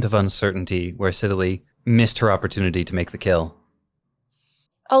moment of uncertainty where Siddeley missed her opportunity to make the kill.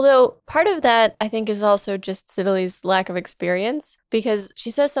 Although part of that, I think, is also just Siddeley's lack of experience, because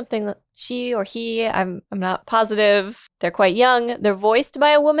she says something that she or he, I'm not positive, they're quite young. They're voiced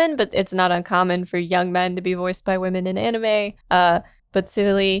by a woman, but it's not uncommon for young men to be voiced by women in anime. But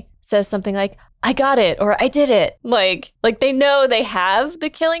Siddeley says something like, I got it, or I did it. Like they know they have the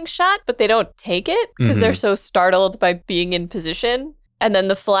killing shot, but they don't take it because they're so startled by being in position. And then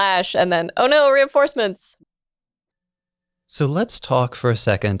the flash, and then, oh no, reinforcements. So let's talk for a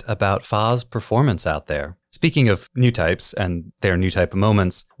second about Fa's performance out there. Speaking of new types and their new type of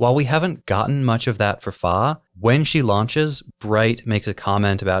moments, while we haven't gotten much of that for Fa, when she launches, Bright makes a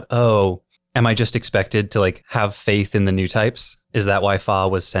comment about, oh, am I just expected to have faith in the new types? Is that why Fa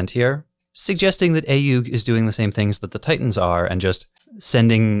was sent here? Suggesting that Ayug is doing the same things that the Titans are and just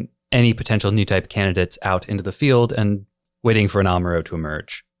sending any potential new type candidates out into the field and waiting for an Amuro to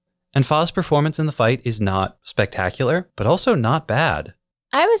emerge. And Fa's performance in the fight is not spectacular, but also not bad.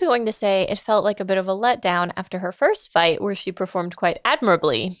 I was going to say it felt like a bit of a letdown after her first fight, where she performed quite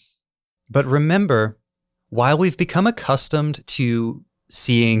admirably. But remember, while we've become accustomed to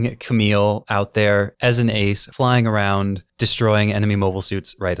seeing Camille out there as an ace, flying around, destroying enemy mobile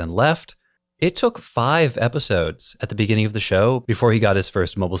suits right and left, it took 5 episodes at the beginning of the show before he got his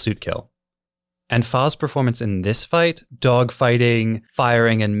first mobile suit kill. And Fa's performance in this fight, dogfighting,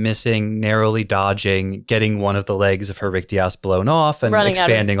 firing and missing, narrowly dodging, getting one of the legs of her Rick-Dias blown off and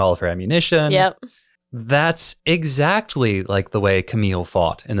expanding all of her ammunition. Yep. That's exactly like the way Camille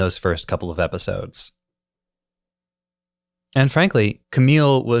fought in those first couple of episodes. And frankly,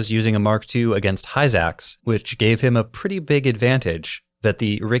 Camille was using a Mark II against Hyzax, which gave him a pretty big advantage that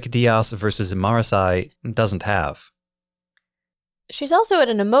the Rick-Dias versus Imarasai doesn't have. She's also at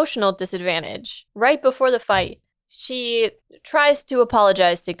an emotional disadvantage. Right before the fight, she tries to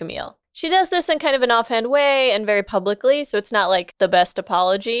apologize to Camille. She does this in kind of an offhand way and very publicly, so it's not like the best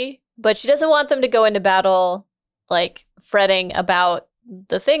apology. But she doesn't want them to go into battle, fretting about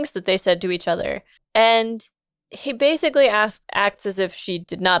the things that they said to each other. And he basically acts as if she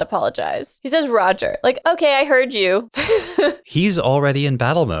did not apologize. He says, Roger, okay, I heard you. He's already in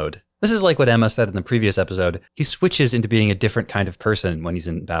battle mode. This is like what Emma said in the previous episode. He switches into being a different kind of person when he's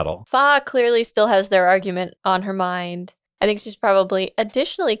in battle. Fa clearly still has their argument on her mind. I think she's probably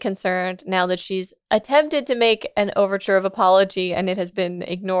additionally concerned now that she's attempted to make an overture of apology and it has been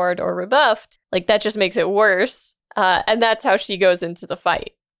ignored or rebuffed. That just makes it worse. And that's how she goes into the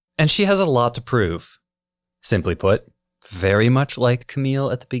fight. And she has a lot to prove. Simply put, very much like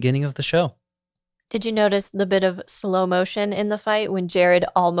Camille at the beginning of the show. Did you notice the bit of slow motion in the fight when Jared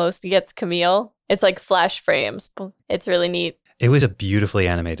almost gets Camille? It's like flash frames. It's really neat. It was a beautifully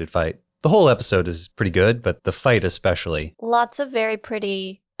animated fight. The whole episode is pretty good, but the fight especially. Lots of very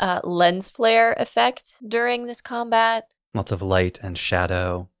pretty lens flare effect during this combat. Lots of light and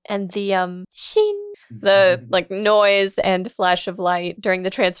shadow. And the sheen, the noise and flash of light during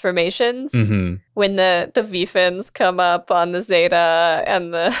the transformations. Mm-hmm. When the V-fins come up on the Zeta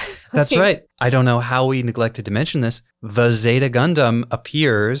and the... That's right. I don't know how we neglected to mention this. The Zeta Gundam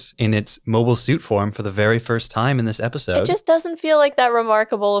appears in its mobile suit form for the very first time in this episode. It just doesn't feel like that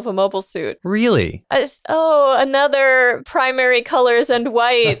remarkable of a mobile suit. Really? Another primary colors and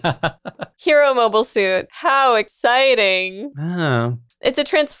white hero mobile suit. How exciting. Oh. It's a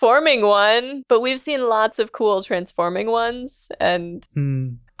transforming one, but we've seen lots of cool transforming ones, and...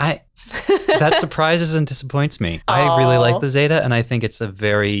 That surprises and disappoints me. I really like the Zeta, and I think it's a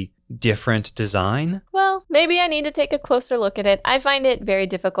very different design. Well, maybe I need to take a closer look at it. I find it very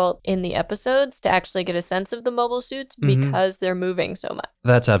difficult in the episodes to actually get a sense of the mobile suits because they're moving so much.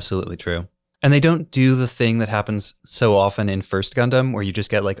 That's absolutely true. And they don't do the thing that happens so often in First Gundam, where you just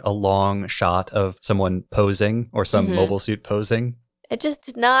get a long shot of someone posing or some mobile suit posing. It just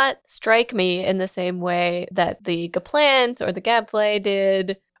did not strike me in the same way that the Gaplant or the Gabflay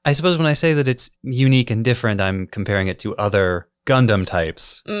did. I suppose when I say that it's unique and different, I'm comparing it to other Gundam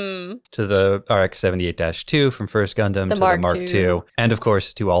types. To the RX-78-2 from First Gundam, to the Mark II, and of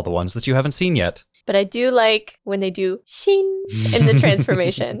course to all the ones that you haven't seen yet. But I do like when they do sheen in the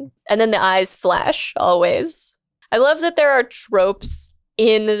transformation, and then the eyes flash always. I love that there are tropes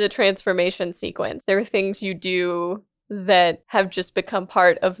in the transformation sequence. There are things you do that have just become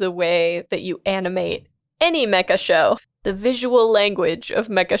part of the way that you animate any mecha show. The visual language of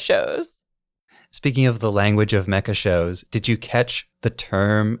mecha shows. Speaking of the language of mecha shows, did you catch the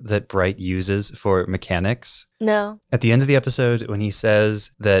term that Bright uses for mechanics? No. At the end of the episode, when he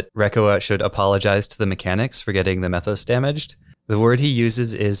says that Rekoa should apologize to the mechanics for getting the Methos damaged, the word he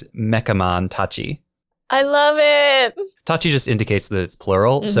uses is Mekaman Tachi. I love it. Tachi just indicates that it's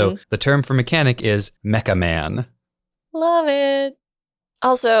plural, so the term for mechanic is Mecha Man. Love it.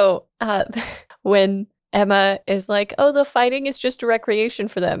 Also, when Emma is like, oh, the fighting is just a recreation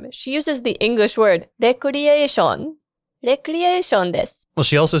for them, she uses the English word recreation. Recreation desu. Well,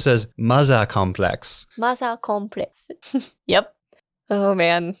 she also says Maza complex. Maza complex. Yep. Oh,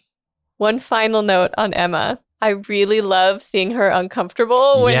 man. One final note on Emma. I really love seeing her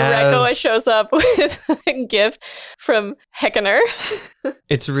uncomfortable when Rekoa shows up with a gift from Heckener.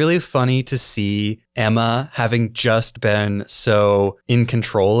 It's really funny to see Emma having just been so in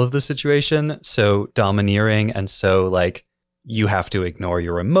control of the situation, so domineering, and so like, you have to ignore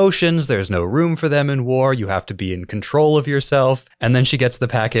your emotions. There's no room for them in war. You have to be in control of yourself. And then she gets the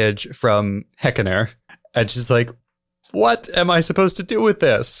package from Heckener, and she's like, what am I supposed to do with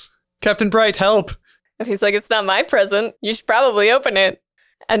this? Captain Bright, help! And he's like, it's not my present. You should probably open it.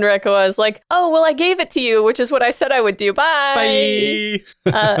 And Rekoa is like, oh, well, I gave it to you, which is what I said I would do. Bye.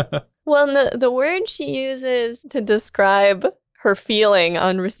 Bye. Well, the word she uses to describe her feeling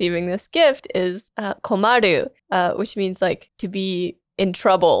on receiving this gift is komaru, which means like to be in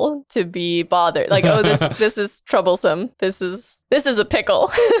trouble, to be bothered. Like, oh, this is troublesome. This is a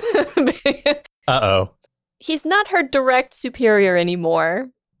pickle. Uh-oh. He's not her direct superior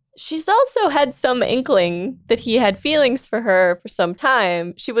anymore. She's also had some inkling that he had feelings for her for some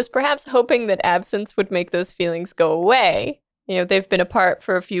time. She was perhaps hoping that absence would make those feelings go away. You know, they've been apart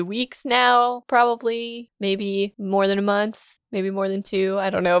for a few weeks now, probably, maybe more than a month, maybe more than 2. I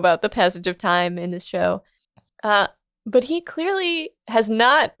don't know about the passage of time in this show. But he clearly has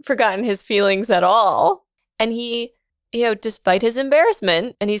not forgotten his feelings at all. And he, you know, despite his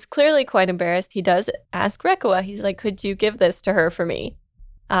embarrassment, and he's clearly quite embarrassed, he does ask Rekoa. He's like, could you give this to her for me?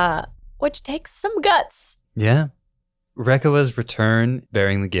 Which takes some guts. Yeah. Rekoa's return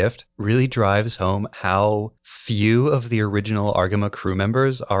bearing the gift really drives home how few of the original Argama crew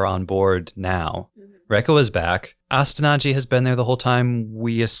members are on board now. Rekoa's back. Astanagi has been there the whole time,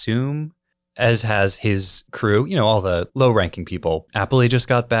 we assume, as has his crew, you know, all the low-ranking people. Appley just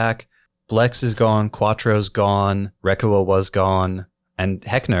got back. Blex is gone. Quattro's gone. Rekoa was gone. And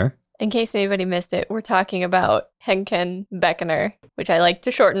Heckner. In case anybody missed it, we're talking about Henken Beckener, which I like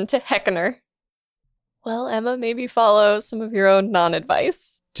to shorten to Heckener. Well, Emma, maybe follow some of your own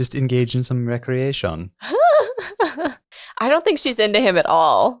non-advice. Just engage in some recreation. I don't think she's into him at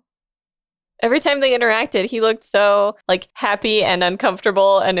all. Every time they interacted, he looked so, like, happy and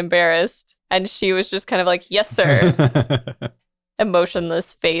uncomfortable and embarrassed. And she was just kind of like, yes, sir.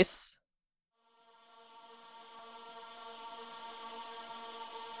 Emotionless face.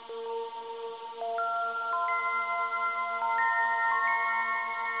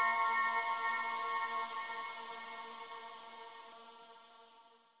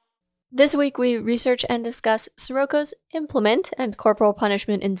 This week, we research and discuss Siroko's implement and corporal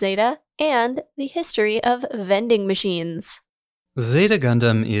punishment in Zeta, and the history of vending machines. Zeta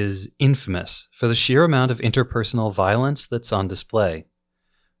Gundam is infamous for the sheer amount of interpersonal violence that's on display.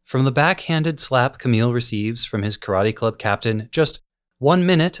 From the backhanded slap Camille receives from his karate club captain just 1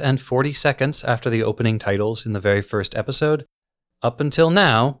 minute and 40 seconds after the opening titles in the very first episode, up until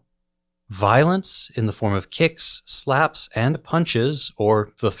now, violence in the form of kicks, slaps, and punches,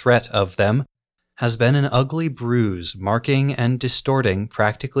 or the threat of them, has been an ugly bruise marking and distorting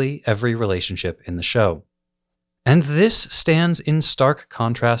practically every relationship in the show. And this stands in stark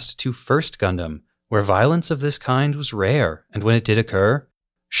contrast to First Gundam, where violence of this kind was rare, and when it did occur,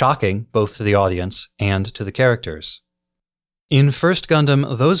 shocking both to the audience and to the characters. In First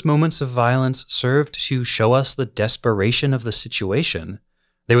Gundam, those moments of violence served to show us the desperation of the situation.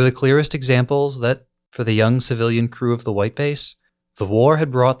 They were the clearest examples that, for the young civilian crew of the White Base, the war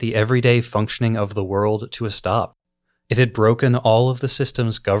had brought the everyday functioning of the world to a stop. It had broken all of the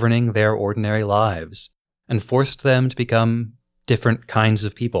systems governing their ordinary lives, and forced them to become different kinds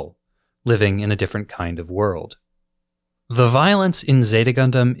of people, living in a different kind of world. The violence in Zeta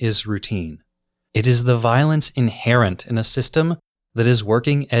Gundam is routine. It is the violence inherent in a system that is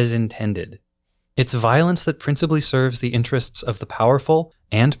working as intended. It's violence that principally serves the interests of the powerful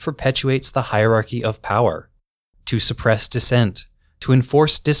and perpetuates the hierarchy of power, to suppress dissent, to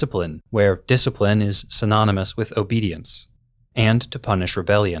enforce discipline where discipline is synonymous with obedience, and to punish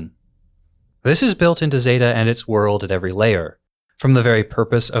rebellion. This is built into Zeta and its world at every layer, from the very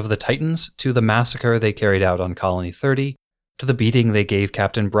purpose of the Titans to the massacre they carried out on Colony 30, to the beating they gave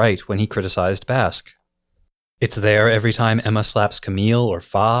Captain Bright when he criticized Basque. It's there every time Emma slaps Camille or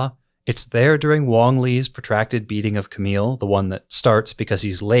Fa. It's there during Wong Li's protracted beating of Camille, the one that starts because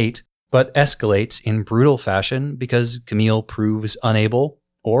he's late, but escalates in brutal fashion because Camille proves unable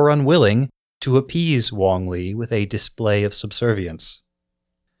or unwilling to appease Wong Li with a display of subservience.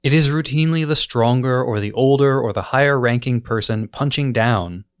 It is routinely the stronger or the older or the higher-ranking person punching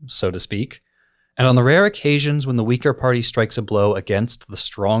down, so to speak, and on the rare occasions when the weaker party strikes a blow against the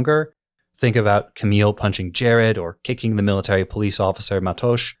stronger, think about Camille punching Jared or kicking the military police officer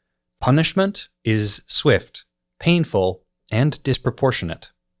Matoche, punishment is swift, painful, and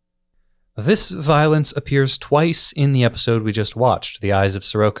disproportionate. This violence appears twice in the episode we just watched, The Eyes of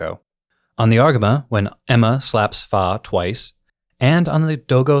Sirocco. On the Argama, when Emma slaps Fa twice, and on the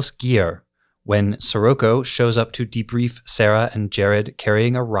Dogos Gear, when Sirocco shows up to debrief Sarah and Jared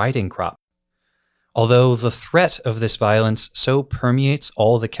carrying a riding crop. Although the threat of this violence so permeates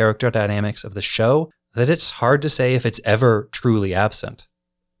all the character dynamics of the show that it's hard to say if it's ever truly absent.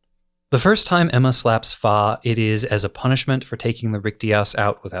 The first time Emma slaps Fa, it is as a punishment for taking the Rictias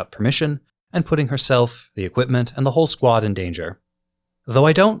out without permission and putting herself, the equipment, and the whole squad in danger. Though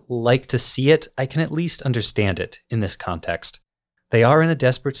I don't like to see it, I can at least understand it in this context. They are in a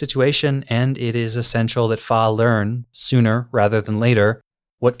desperate situation, and it is essential that Fa learn, sooner rather than later,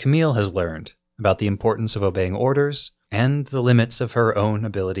 what Camille has learned about the importance of obeying orders and the limits of her own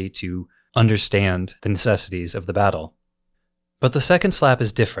ability to understand the necessities of the battle. But the second slap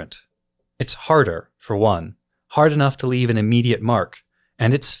is different. It's harder, for one, hard enough to leave an immediate mark,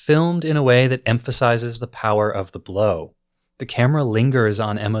 and it's filmed in a way that emphasizes the power of the blow. The camera lingers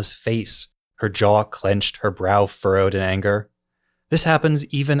on Emma's face, her jaw clenched, her brow furrowed in anger. This happens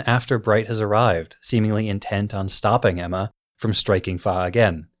even after Bright has arrived, seemingly intent on stopping Emma from striking Fa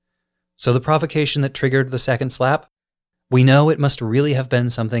again. So the provocation that triggered the second slap? We know it must really have been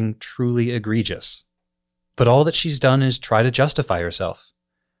something truly egregious. But all that she's done is try to justify herself,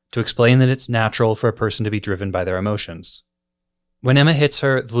 to explain that it's natural for a person to be driven by their emotions. When Emma hits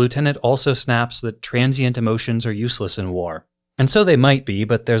her, the lieutenant also snaps that transient emotions are useless in war. And so they might be,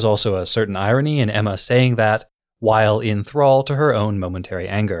 but there's also a certain irony in Emma saying that while in thrall to her own momentary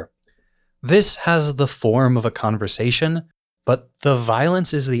anger. This has the form of a conversation, but the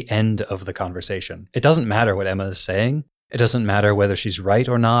violence is the end of the conversation. It doesn't matter what Emma is saying. It doesn't matter whether she's right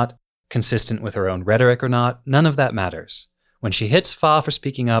or not, consistent with her own rhetoric or not. None of that matters. When she hits Fa for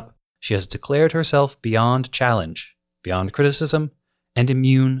speaking up, she has declared herself beyond challenge, beyond criticism, and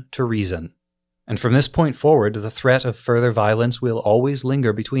immune to reason. And from this point forward, the threat of further violence will always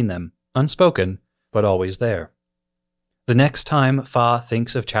linger between them, unspoken, but always there. The next time Fa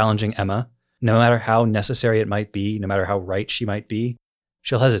thinks of challenging Emma, no matter how necessary it might be, no matter how right she might be,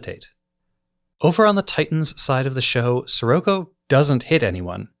 she'll hesitate. Over on the Titans side of the show, Sirocco doesn't hit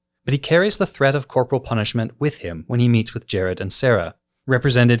anyone, but he carries the threat of corporal punishment with him when he meets with Jared and Sarah,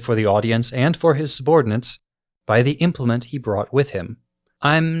 represented for the audience and for his subordinates by the implement he brought with him.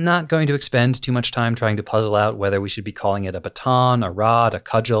 I'm not going to expend too much time trying to puzzle out whether we should be calling it a baton, a rod, a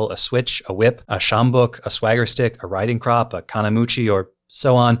cudgel, a switch, a whip, a shambuk, a swagger stick, a riding crop, a kanamuchi, or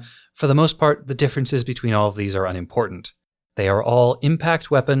so on. For the most part, the differences between all of these are unimportant. They are all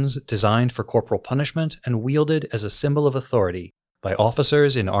impact weapons designed for corporal punishment and wielded as a symbol of authority by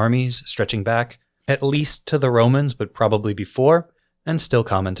officers in armies stretching back, at least to the Romans, but probably before, and still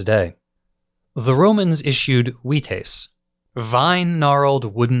common today. The Romans issued vites,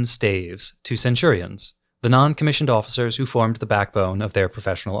 vine-gnarled wooden staves, to centurions, the non-commissioned officers who formed the backbone of their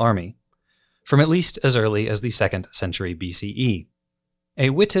professional army, from at least as early as the 2nd century BCE. A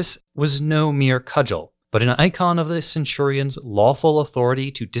vitis was no mere cudgel, but an icon of the centurion's lawful authority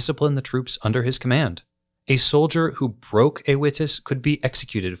to discipline the troops under his command. A soldier who broke a vitis could be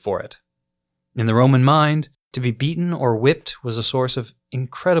executed for it. In the Roman mind, to be beaten or whipped was a source of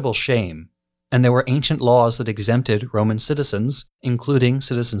incredible shame, and there were ancient laws that exempted Roman citizens, including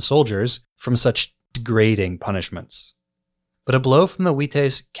citizen soldiers, from such degrading punishments. But a blow from the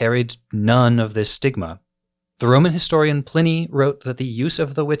vites carried none of this stigma. The Roman historian Pliny wrote that the use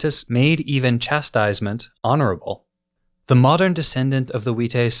of the vitis made even chastisement honorable. The modern descendant of the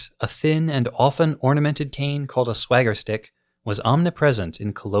vites, a thin and often ornamented cane called a swagger stick, was omnipresent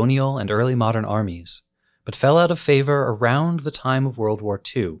in colonial and early modern armies, but fell out of favor around the time of World War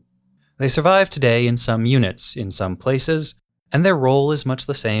II. They survive today in some units, in some places, and their role is much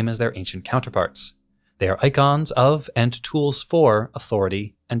the same as their ancient counterparts. They are icons of and tools for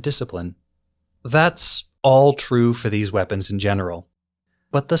authority and discipline. That's all true for these weapons in general.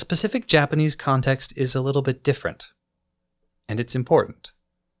 But the specific Japanese context is a little bit different. And it's important.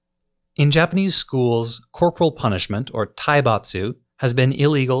 In Japanese schools, corporal punishment, or taibatsu, has been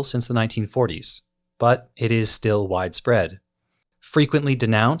illegal since the 1940s, but it is still widespread, frequently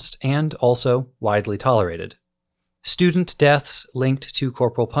denounced, and also widely tolerated. Student deaths linked to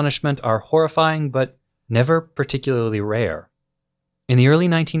corporal punishment are horrifying, but never particularly rare. In the early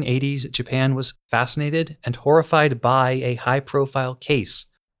 1980s, Japan was fascinated and horrified by a high-profile case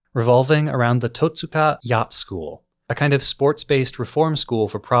revolving around the Totsuka Yacht School, a kind of sports-based reform school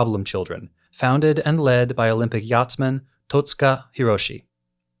for problem children, founded and led by Olympic yachtsman Totsuka Hiroshi.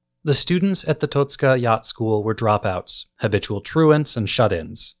 The students at the Totsuka Yacht School were dropouts, habitual truants, and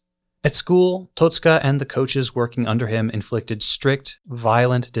shut-ins. At school, Totsuka and the coaches working under him inflicted strict,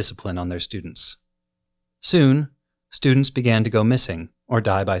 violent discipline on their students. Soon, students began to go missing or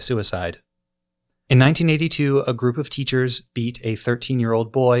die by suicide. In 1982, a group of teachers beat a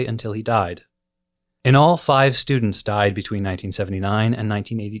 13-year-old boy until he died. In all, 5 students died between 1979 and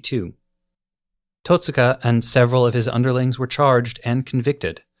 1982. Totsuka and several of his underlings were charged and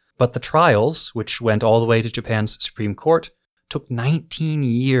convicted, but the trials, which went all the way to Japan's Supreme Court, took 19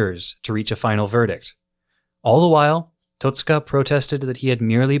 years to reach a final verdict. All the while, Totsuka protested that he had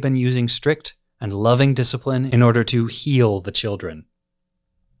merely been using strict and loving discipline in order to heal the children.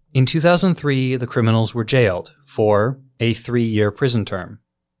 In 2003, the criminals were jailed for a 3-year prison term,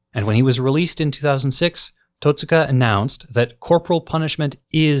 and when he was released in 2006, Totsuka announced that corporal punishment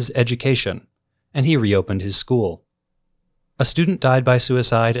is education, and he reopened his school. A student died by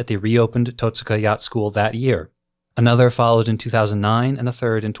suicide at the reopened Totsuka Yacht School that year. Another followed in 2009, and a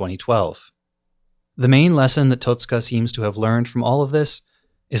third in 2012. The main lesson that Totsuka seems to have learned from all of this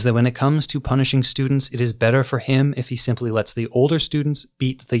is that when it comes to punishing students, it is better for him if he simply lets the older students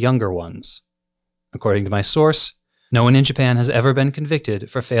beat the younger ones. According to my source, no one in Japan has ever been convicted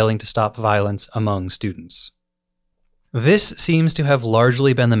for failing to stop violence among students. This seems to have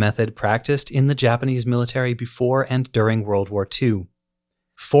largely been the method practiced in the Japanese military before and during World War II.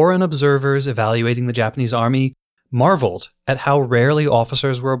 Foreign observers evaluating the Japanese army marveled at how rarely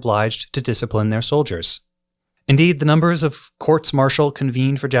officers were obliged to discipline their soldiers. Indeed, the numbers of courts-martial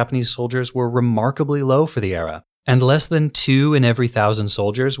convened for Japanese soldiers were remarkably low for the era, and less than 2 in every 1,000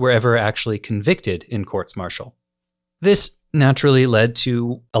 soldiers were ever actually convicted in courts-martial. This naturally led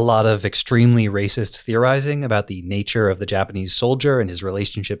to a lot of extremely racist theorizing about the nature of the Japanese soldier and his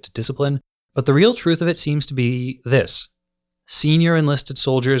relationship to discipline, but the real truth of it seems to be this. Senior enlisted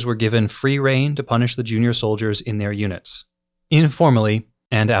soldiers were given free rein to punish the junior soldiers in their units, informally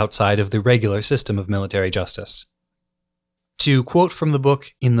and outside of the regular system of military justice. To quote from the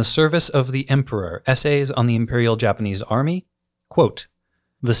book In the Service of the Emperor, Essays on the Imperial Japanese Army, quote,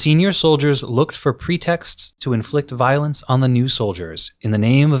 "The senior soldiers looked for pretexts to inflict violence on the new soldiers in the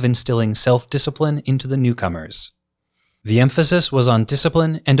name of instilling self-discipline into the newcomers. The emphasis was on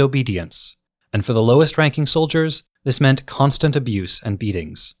discipline and obedience, and for the lowest-ranking soldiers, this meant constant abuse and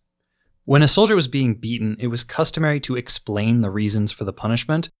beatings. When a soldier was being beaten, it was customary to explain the reasons for the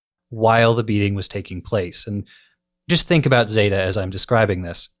punishment while the beating was taking place. And just think about Zeta as I'm describing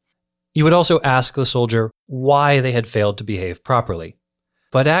this. You would also ask the soldier why they had failed to behave properly.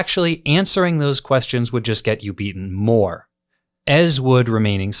 But actually answering those questions would just get you beaten more, as would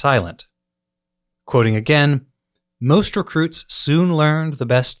remaining silent. Quoting again, most recruits soon learned the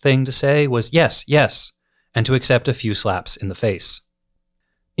best thing to say was yes, yes, and to accept a few slaps in the face.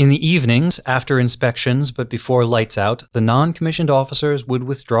 In the evenings, after inspections but before lights out, the non-commissioned officers would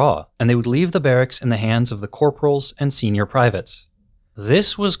withdraw, and they would leave the barracks in the hands of the corporals and senior privates.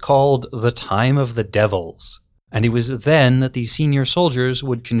 This was called the Time of the Devils, and it was then that the senior soldiers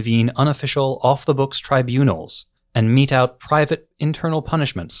would convene unofficial, off-the-books tribunals and mete out private internal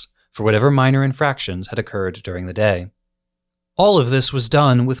punishments for whatever minor infractions had occurred during the day. All of this was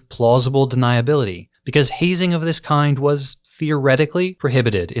done with plausible deniability, because hazing of this kind was theoretically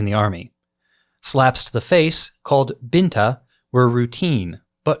prohibited in the army. Slaps to the face, called binta, were routine,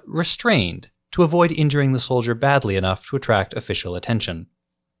 but restrained to avoid injuring the soldier badly enough to attract official attention.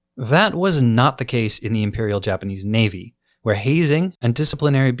 That was not the case in the Imperial Japanese Navy, where hazing and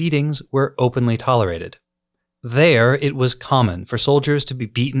disciplinary beatings were openly tolerated. There, it was common for soldiers to be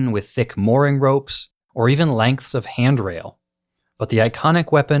beaten with thick mooring ropes or even lengths of handrail. But the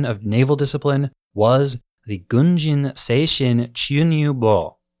iconic weapon of naval discipline was the Gunjin Seishin Chunyu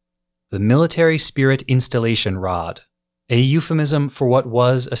Bo, the military spirit installation rod, a euphemism for what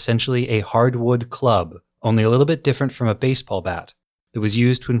was essentially a hardwood club, only a little bit different from a baseball bat, that was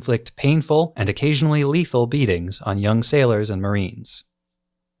used to inflict painful and occasionally lethal beatings on young sailors and Marines.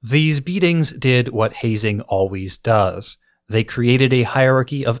 These beatings did what hazing always does. They created a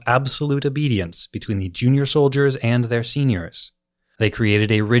hierarchy of absolute obedience between the junior soldiers and their seniors. They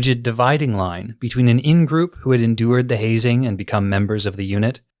created a rigid dividing line between an in-group who had endured the hazing and become members of the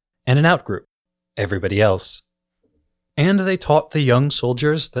unit, and an out-group, everybody else. And they taught the young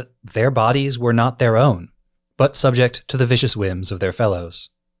soldiers that their bodies were not their own, but subject to the vicious whims of their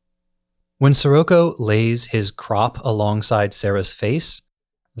fellows. When Sirocco lays his crop alongside Sarah's face,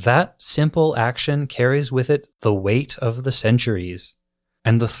 that simple action carries with it the weight of the centuries,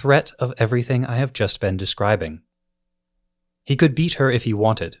 and the threat of everything I have just been describing. He could beat her if he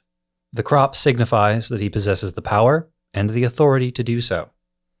wanted. The crop signifies that he possesses the power and the authority to do so.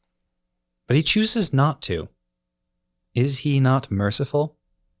 But he chooses not to. Is he not merciful?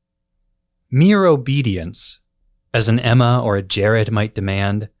 Mere obedience, as an Emma or a Jared might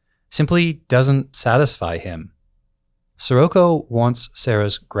demand, simply doesn't satisfy him. Sirocco wants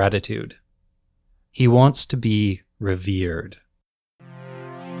Sarah's gratitude. He wants to be revered.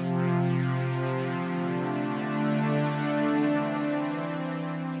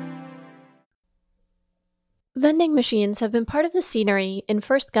 Vending machines have been part of the scenery in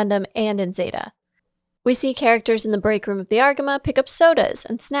First Gundam and in Zeta. We see characters in the break room of the Argama pick up sodas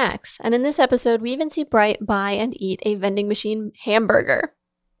and snacks, and in this episode we even see Bright buy and eat a vending machine hamburger.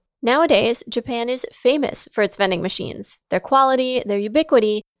 Nowadays, Japan is famous for its vending machines, their quality, their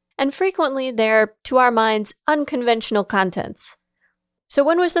ubiquity, and frequently their, to our minds, unconventional contents. So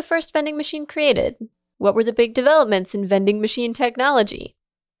when was the first vending machine created? What were the big developments in vending machine technology?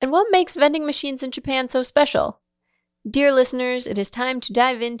 And what makes vending machines in Japan so special? Dear listeners, it is time to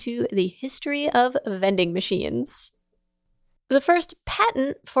dive into the history of vending machines. The first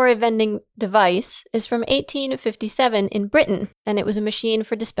patent for a vending device is from 1857 in Britain, and it was a machine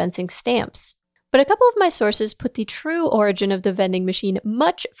for dispensing stamps. But a couple of my sources put the true origin of the vending machine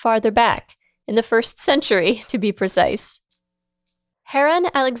much farther back, in the 1st century to be precise. Heron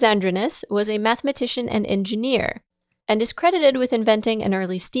Alexandrinus was a mathematician and engineer, and is credited with inventing an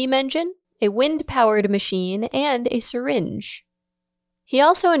early steam engine, a wind-powered machine, and a syringe. He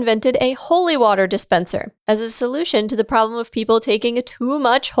also invented a holy water dispenser as a solution to the problem of people taking too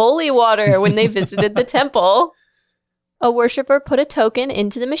much holy water when they visited the temple. A worshiper put a token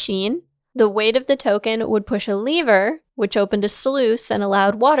into the machine. The weight of the token would push a lever, which opened a sluice and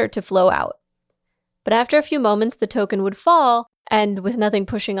allowed water to flow out. But after a few moments, the token would fall, and with nothing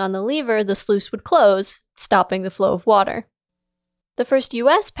pushing on the lever, the sluice would close, stopping the flow of water. The first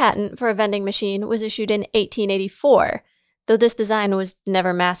U.S. patent for a vending machine was issued in 1884, though this design was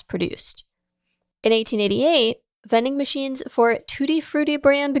never mass-produced. In 1888, vending machines for Tutti Frutti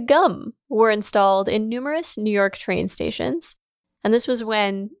brand gum were installed in numerous New York train stations, and this was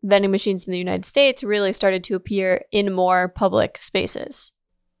when vending machines in the United States really started to appear in more public spaces.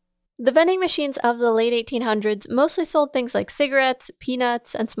 The vending machines of the late 1800s mostly sold things like cigarettes,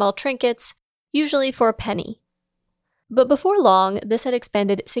 peanuts, and small trinkets, usually for a penny. But before long, this had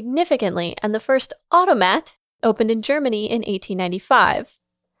expanded significantly, and the first automat opened in Germany in 1895.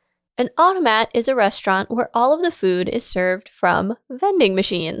 An automat is a restaurant where all of the food is served from vending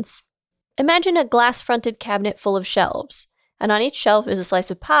machines. Imagine a glass-fronted cabinet full of shelves, and on each shelf is a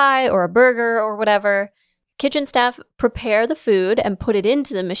slice of pie or a burger or whatever. Kitchen staff prepare the food and put it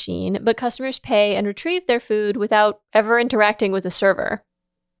into the machine, but customers pay and retrieve their food without ever interacting with the server.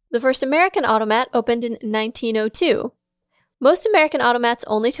 The first American automat opened in 1902. Most American automats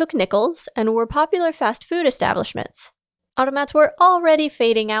only took nickels and were popular fast food establishments. Automats were already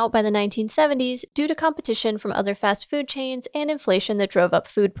fading out by the 1970s due to competition from other fast food chains and inflation that drove up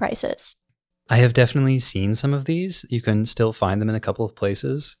food prices. I have definitely seen some of these. You can still find them in a couple of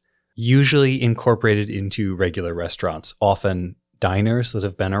places, usually incorporated into regular restaurants. Often diners that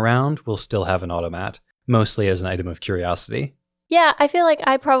have been around will still have an automat, mostly as an item of curiosity. Yeah, I feel like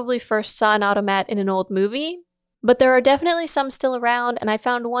I probably first saw an automat in an old movie, but there are definitely some still around, and I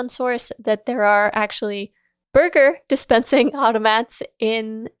found one source that there are actually burger dispensing automats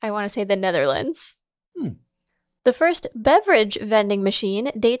in, I want to say, the Netherlands. The first beverage vending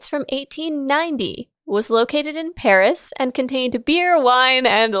machine dates from 1890, was located in Paris, and contained beer, wine,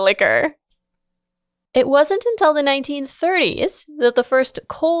 and liquor. It wasn't until the 1930s that the first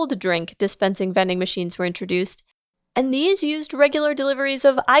cold drink dispensing vending machines were introduced, and these used regular deliveries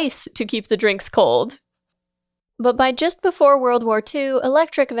of ice to keep the drinks cold. But by just before World War II,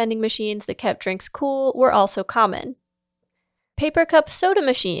 electric vending machines that kept drinks cool were also common. Paper cup soda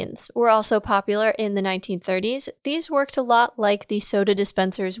machines were also popular in the 1930s. These worked a lot like the soda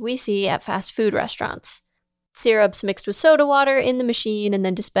dispensers we see at fast food restaurants. Syrups mixed with soda water in the machine and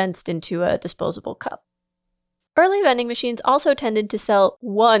then dispensed into a disposable cup. Early vending machines also tended to sell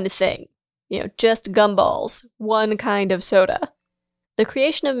one thing, just gumballs, one kind of soda. The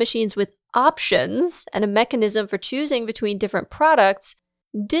creation of machines with options and a mechanism for choosing between different products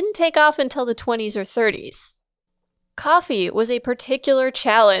didn't take off until the 20s or 30s. Coffee was a particular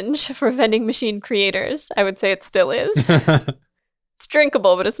challenge for vending machine creators. I would say it still is. It's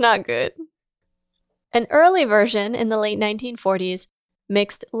drinkable, but it's not good. An early version in the late 1940s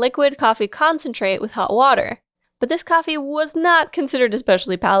mixed liquid coffee concentrate with hot water, but this coffee was not considered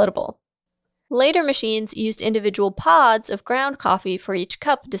especially palatable. Later machines used individual pods of ground coffee for each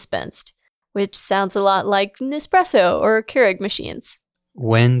cup dispensed, which sounds a lot like Nespresso or Keurig machines.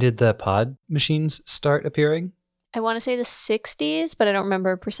 When did the pod machines start appearing? I want to say the 60s, but I don't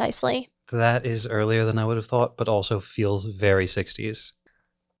remember precisely. That is earlier than I would have thought, but also feels very 60s.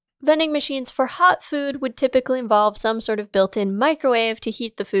 Vending machines for hot food would typically involve some sort of built-in microwave to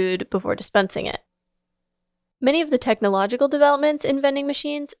heat the food before dispensing it. Many of the technological developments in vending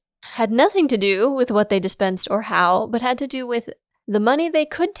machines had nothing to do with what they dispensed or how, but had to do with the money they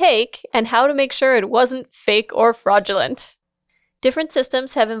could take and how to make sure it wasn't fake or fraudulent. Different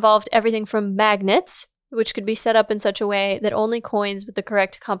systems have involved everything from magnets, which could be set up in such a way that only coins with the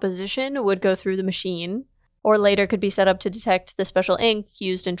correct composition would go through the machine, or later could be set up to detect the special ink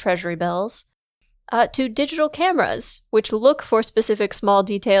used in treasury bills, to digital cameras, which look for specific small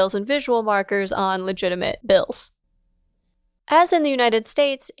details and visual markers on legitimate bills. As in the United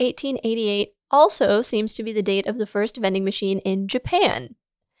States, 1888 also seems to be the date of the first vending machine in Japan,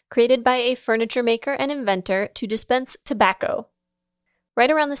 created by a furniture maker and inventor to dispense tobacco. Right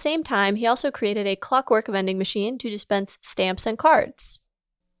around the same time, he also created a clockwork vending machine to dispense stamps and cards.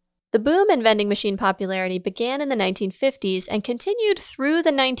 The boom in vending machine popularity began in the 1950s and continued through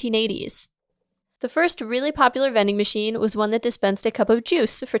the 1980s. The first really popular vending machine was one that dispensed a cup of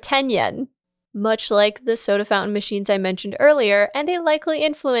juice for 10 yen, much like the soda fountain machines I mentioned earlier, and a likely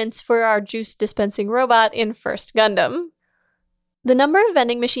influence for our juice dispensing robot in First Gundam. The number of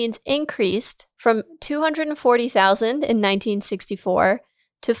vending machines increased from 240,000 in 1964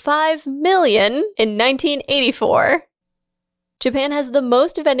 to 5 million in 1984. Japan has the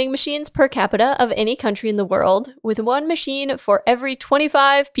most vending machines per capita of any country in the world, with one machine for every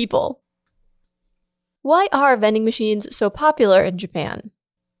 25 people. Why are vending machines so popular in Japan?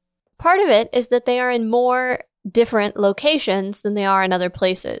 Part of it is that they are in more different locations than they are in other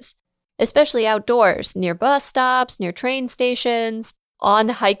places, especially outdoors, near bus stops, near train stations, on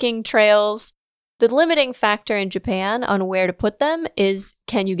hiking trails. The limiting factor in Japan on where to put them is,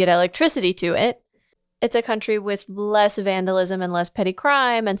 can you get electricity to it? It's a country with less vandalism and less petty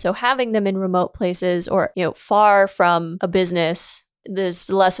crime, and so having them in remote places or, far from a business, there's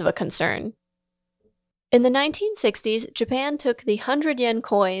less of a concern. In the 1960s, Japan took the 100 yen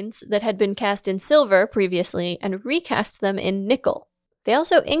coins that had been cast in silver previously and recast them in nickel. They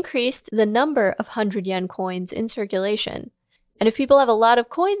also increased the number of 100 yen coins in circulation. And if people have a lot of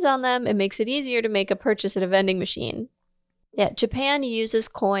coins on them, it makes it easier to make a purchase at a vending machine. Japan uses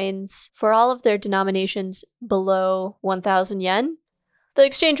coins for all of their denominations below 1,000 yen. The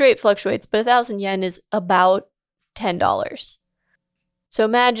exchange rate fluctuates, but 1,000 yen is about $10. So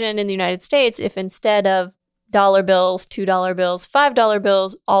imagine in the United States if instead of dollar bills, $2 bills, $5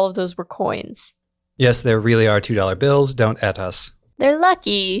 bills, all of those were coins. Yes, there really are $2 bills. Don't at us. They're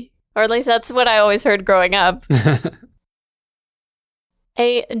lucky. Or at least that's what I always heard growing up.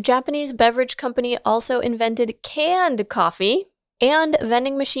 A Japanese beverage company also invented canned coffee and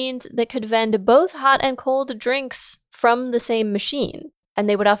vending machines that could vend both hot and cold drinks from the same machine. And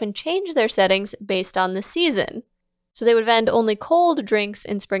they would often change their settings based on the season. So they would vend only cold drinks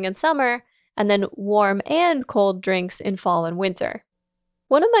in spring and summer, and then warm and cold drinks in fall and winter.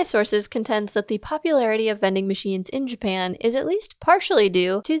 One of my sources contends that the popularity of vending machines in Japan is at least partially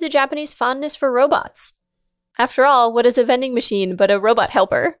due to the Japanese fondness for robots. After all, what is a vending machine but a robot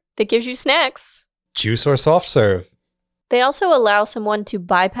helper that gives you snacks? Juice or soft serve. They also allow someone to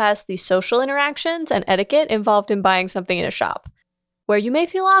bypass the social interactions and etiquette involved in buying something in a shop, where you may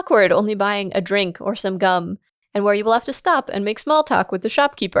feel awkward only buying a drink or some gum, and where you will have to stop and make small talk with the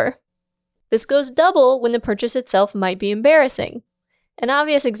shopkeeper. This goes double when the purchase itself might be embarrassing. An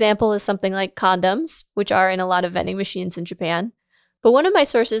obvious example is something like condoms, which are in a lot of vending machines in Japan. But one of my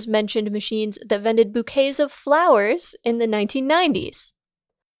sources mentioned machines that vended bouquets of flowers in the 1990s.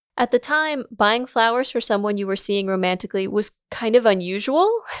 At the time, buying flowers for someone you were seeing romantically was kind of unusual,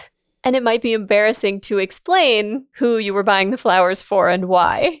 and it might be embarrassing to explain who you were buying the flowers for and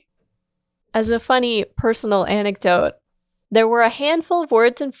why. As a funny personal anecdote, there were a handful of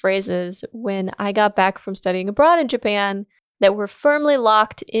words and phrases when I got back from studying abroad in Japan that were firmly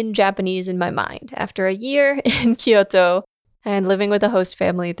locked in Japanese in my mind. After a year in Kyoto, and living with a host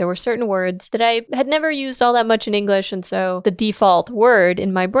family, there were certain words that I had never used all that much in English, and so the default word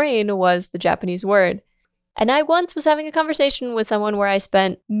in my brain was the Japanese word. And I once was having a conversation with someone where I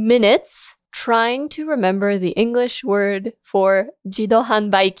spent minutes trying to remember the English word for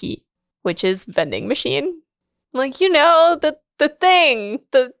jidohanbaiki, which is vending machine. Like, the thing,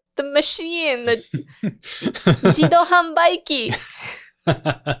 the machine, the jidohanbaiki.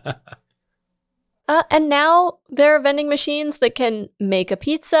 And now there are vending machines that can make a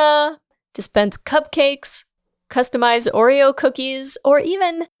pizza, dispense cupcakes, customize Oreo cookies, or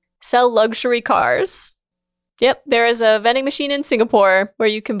even sell luxury cars. Yep, there is a vending machine in Singapore where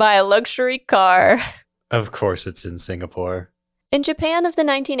you can buy a luxury car. Of course it's in Singapore. In Japan of the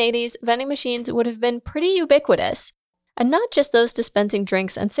 1980s, vending machines would have been pretty ubiquitous. And not just those dispensing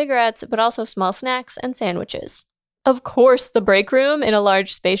drinks and cigarettes, but also small snacks and sandwiches. Of course, the break room in a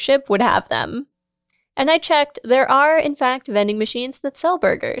large spaceship would have them. And I checked, there are, in fact, vending machines that sell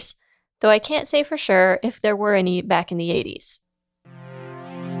burgers, though I can't say for sure if there were any back in the 80s.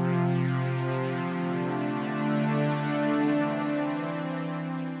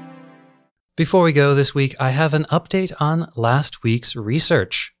 Before we go this week, I have an update on last week's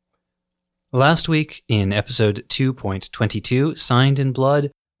research. Last week, in episode 2.22, Signed in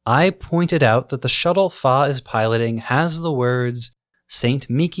Blood, I pointed out that the shuttle Fa is piloting has the words Saint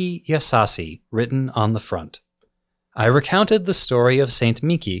Miki Yasashi written on the front. I recounted the story of Saint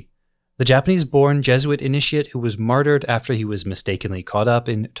Miki, the Japanese-born Jesuit initiate who was martyred after he was mistakenly caught up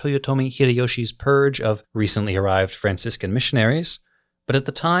in Toyotomi Hideyoshi's purge of recently arrived Franciscan missionaries, but at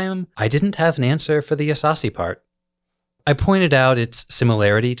the time, I didn't have an answer for the Yasashi part. I pointed out its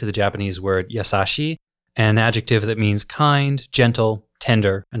similarity to the Japanese word yasashi, an adjective that means kind, gentle,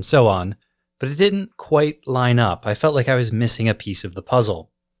 tender, and so on, but it didn't quite line up. I felt like I was missing a piece of the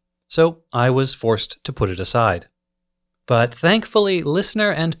puzzle. So I was forced to put it aside. But thankfully,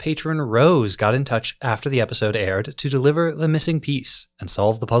 listener and patron Rose got in touch after the episode aired to deliver the missing piece and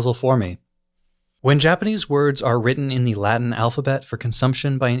solve the puzzle for me. When Japanese words are written in the Latin alphabet for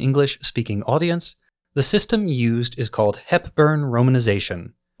consumption by an English-speaking audience, the system used is called Hepburn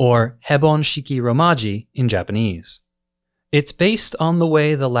romanization, or Hebon Shiki Romaji in Japanese. It's based on the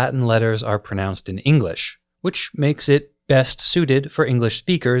way the Latin letters are pronounced in English, which makes it best suited for English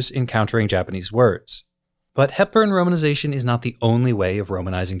speakers encountering Japanese words. But Hepburn romanization is not the only way of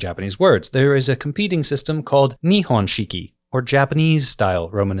romanizing Japanese words. There is a competing system called Nihon Shiki, or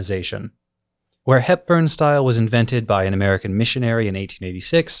Japanese-style romanization. Where Hepburn style was invented by an American missionary in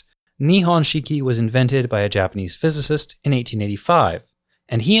 1886, Nihon Shiki was invented by a Japanese physicist in 1885,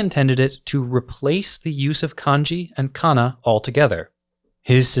 and he intended it to replace the use of kanji and kana altogether.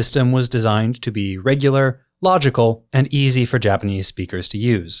 His system was designed to be regular, logical, and easy for Japanese speakers to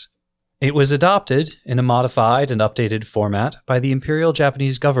use. It was adopted in a modified and updated format by the Imperial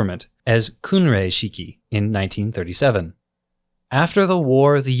Japanese government as Kunrei Shiki in 1937. After the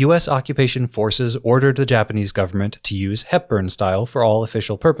war, the U.S. occupation forces ordered the Japanese government to use Hepburn style for all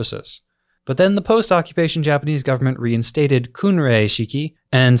official purposes. But then the post-occupation Japanese government reinstated Kunrei Shiki,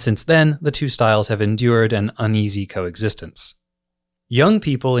 and since then, the two styles have endured an uneasy coexistence. Young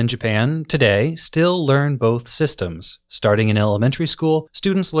people in Japan today still learn both systems. Starting in elementary school,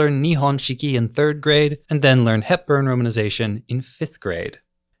 students learn Nihon Shiki in 3rd grade, and then learn Hepburn romanization in 5th grade.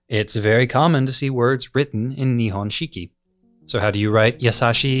 It's very common to see words written in Nihon Shiki. So how do you write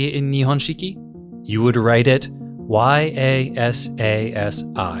Yasashi in Nihon Shiki? You would write it Y-A-S-A-S-I.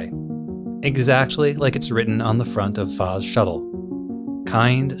 Exactly like it's written on the front of Fa's shuttle.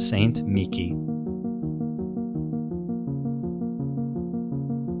 Kind Saint Miki.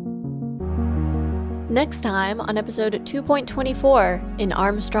 Next time on episode 2.24, in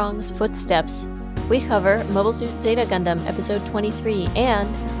Armstrong's Footsteps, we cover Mobile Suit Zeta Gundam episode 23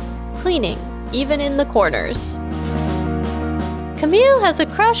 and cleaning, even in the corners. Camille has a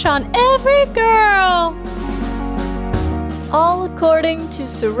crush on every girl! All according to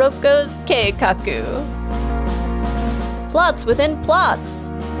Siroko's keikaku. Plots within plots.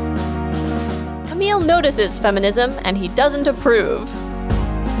 Camille notices feminism and he doesn't approve.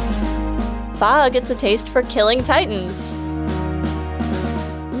 Fa gets a taste for killing titans.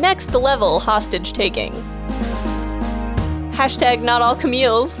 Next level hostage taking. Hashtag not all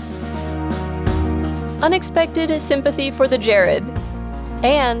Camille's. Unexpected sympathy for the Jared.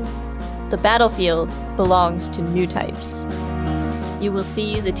 And the battlefield belongs to new types. You will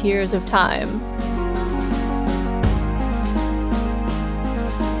see the tears of time.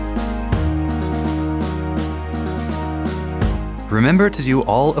 Remember to do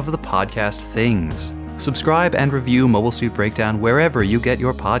all of the podcast things. Subscribe and review Mobile Suit Breakdown wherever you get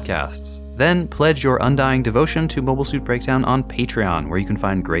your podcasts. Then pledge your undying devotion to Mobile Suit Breakdown on Patreon, where you can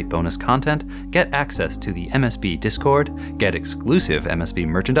find great bonus content, get access to the MSB Discord, get exclusive MSB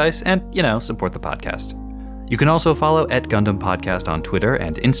merchandise, and, support the podcast. You can also follow @Gundam Podcast on Twitter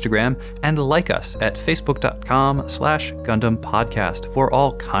and Instagram, and like us at facebook.com/Gundam Podcast for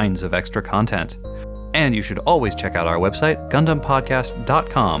all kinds of extra content. And you should always check out our website,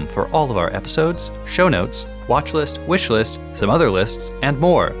 GundamPodcast.com, for all of our episodes, show notes, watch list, wish list, some other lists, and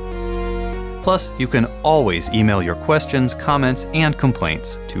more. Plus, you can always email your questions, comments, and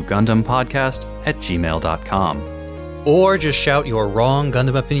complaints to GundamPodcast@gmail.com. Or just shout your wrong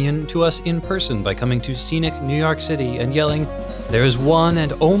Gundam opinion to us in person by coming to scenic New York City and yelling, "There is one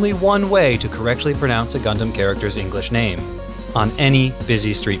and only one way to correctly pronounce a Gundam character's English name," on any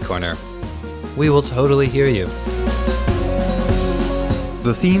busy street corner. We will totally hear you.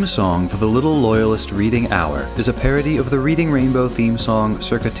 The theme song for the Little Loyalist Reading Hour is a parody of the Reading Rainbow theme song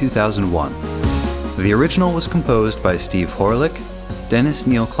circa 2001. The original was composed by Steve Horlick, Dennis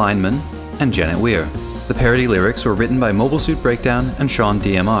Neil Kleinman, and Janet Weir. The parody lyrics were written by Mobile Suit Breakdown and Sean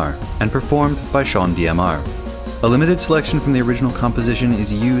DMR, and performed by Sean DMR. A limited selection from the original composition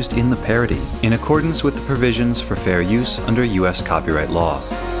is used in the parody, in accordance with the provisions for fair use under U.S. copyright law.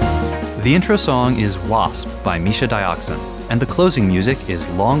 The intro song is Wasp by Misha Dioxin, and the closing music is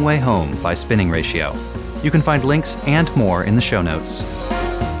Long Way Home by Spinning Ratio. You can find links and more in the show notes.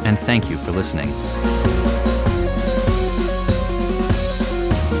 And thank you for listening.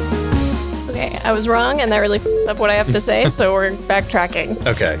 Okay, I was wrong, and that really f***ed up what I have to say, so we're backtracking.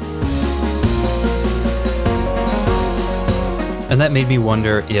 Okay. And that made me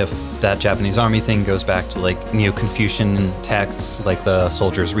wonder if that Japanese army thing goes back to Neo-Confucian texts, like the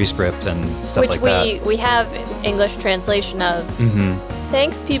Soldier's Rescript and stuff like that. Which we have English translation of. Mm-hmm.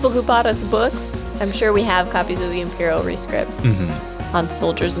 Thanks, people who bought us books. I'm sure we have copies of the Imperial Rescript on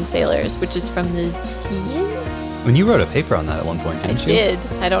Soldiers and Sailors, which is from the teens. When you wrote a paper on that at one point, didn't you? I did.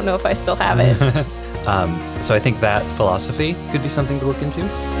 I don't know if I still have it. So I think that philosophy could be something to look into.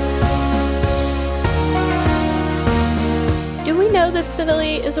 Do we know that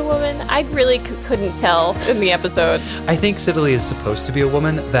Siddeley is a woman? I really couldn't tell in the episode. I think Siddeley is supposed to be a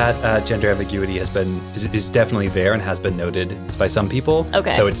woman. That gender ambiguity is definitely there and has been noted by some people.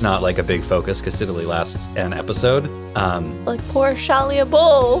 Okay. Though it's not a big focus because Siddeley lasts an episode. Poor Shalia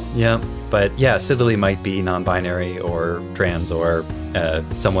Bull. Yeah. But yeah, Siddeley might be non-binary or trans or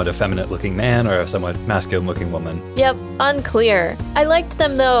somewhat effeminate-looking man or a somewhat masculine-looking woman. Yep, unclear. I liked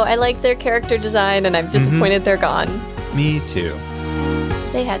them though. I liked their character design, and I'm disappointed they're gone. Me too.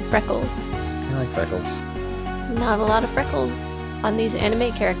 They had freckles. I like freckles. Not a lot of freckles on these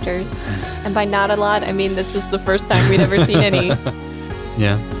anime characters. And by not a lot, I mean this was the first time we'd ever seen any.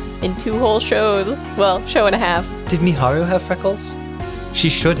 Yeah. In 2 whole shows. Well, show and a half. Did Miharu have freckles? She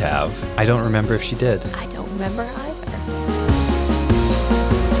should have. I don't remember if she did. I don't remember either.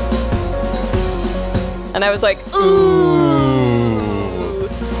 And I was like, ooh!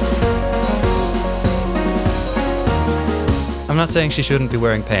 I'm not saying she shouldn't be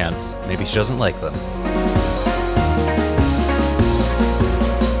wearing pants. Maybe she doesn't like them.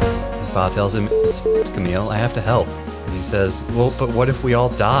 And Fa tells him, "It's Camille, I have to help." And he says, "Well, but what if we all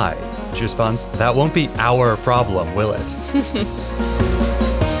die?" She responds, "That won't be our problem, will it?"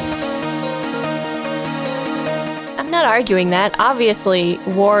 I'm not arguing that. Obviously,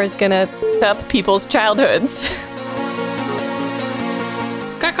 war is gonna up people's childhoods.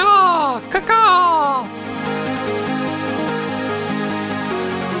 Caw-caw! Caw-caw!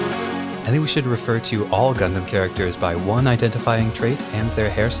 I think we should refer to all Gundam characters by one identifying trait and their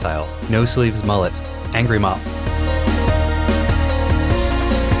hairstyle. No sleeves mullet. Angry mop.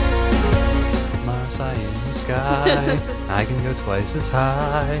 Mars high in the sky. I can go twice as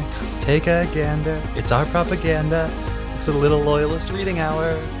high. Take a gander. It's our propaganda. It's a little loyalist reading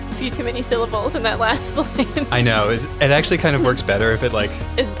hour. A few too many syllables in that last line. I know. It actually kind of works better if it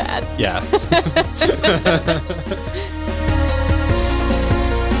is bad. Yeah.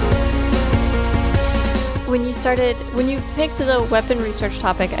 When you picked the weapon research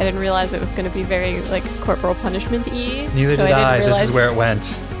topic, I didn't realize it was going to be very corporal punishment-y. Neither so did I. Didn't realize... This is where it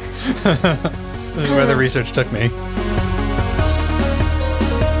went. This is where the research took me.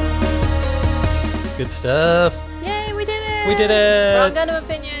 Good stuff. Yay, we did it! We did it! Wrong Gundam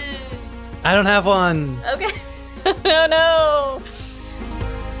opinion. I don't have one. Okay. Oh no.